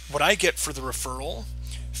 What I get for the referral,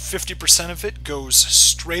 50% of it goes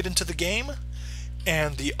straight into the game,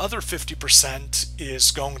 and the other 50%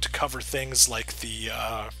 is going to cover things like the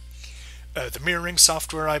mirroring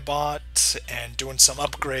software I bought, and doing some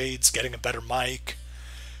upgrades, getting a better mic,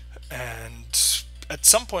 and at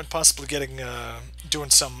some point possibly doing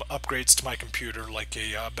some upgrades to my computer, like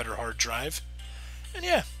a better hard drive. And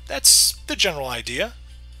yeah, that's the general idea.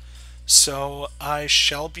 So I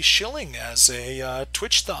shall be shilling as a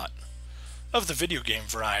Twitch thought of the video game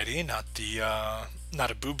variety, not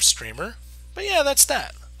a boob streamer. But yeah, that's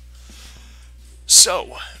that.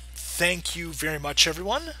 So thank you very much,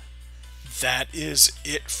 everyone. That is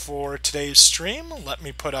it for today's stream. Let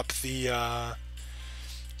me put up the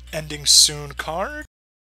ending soon card.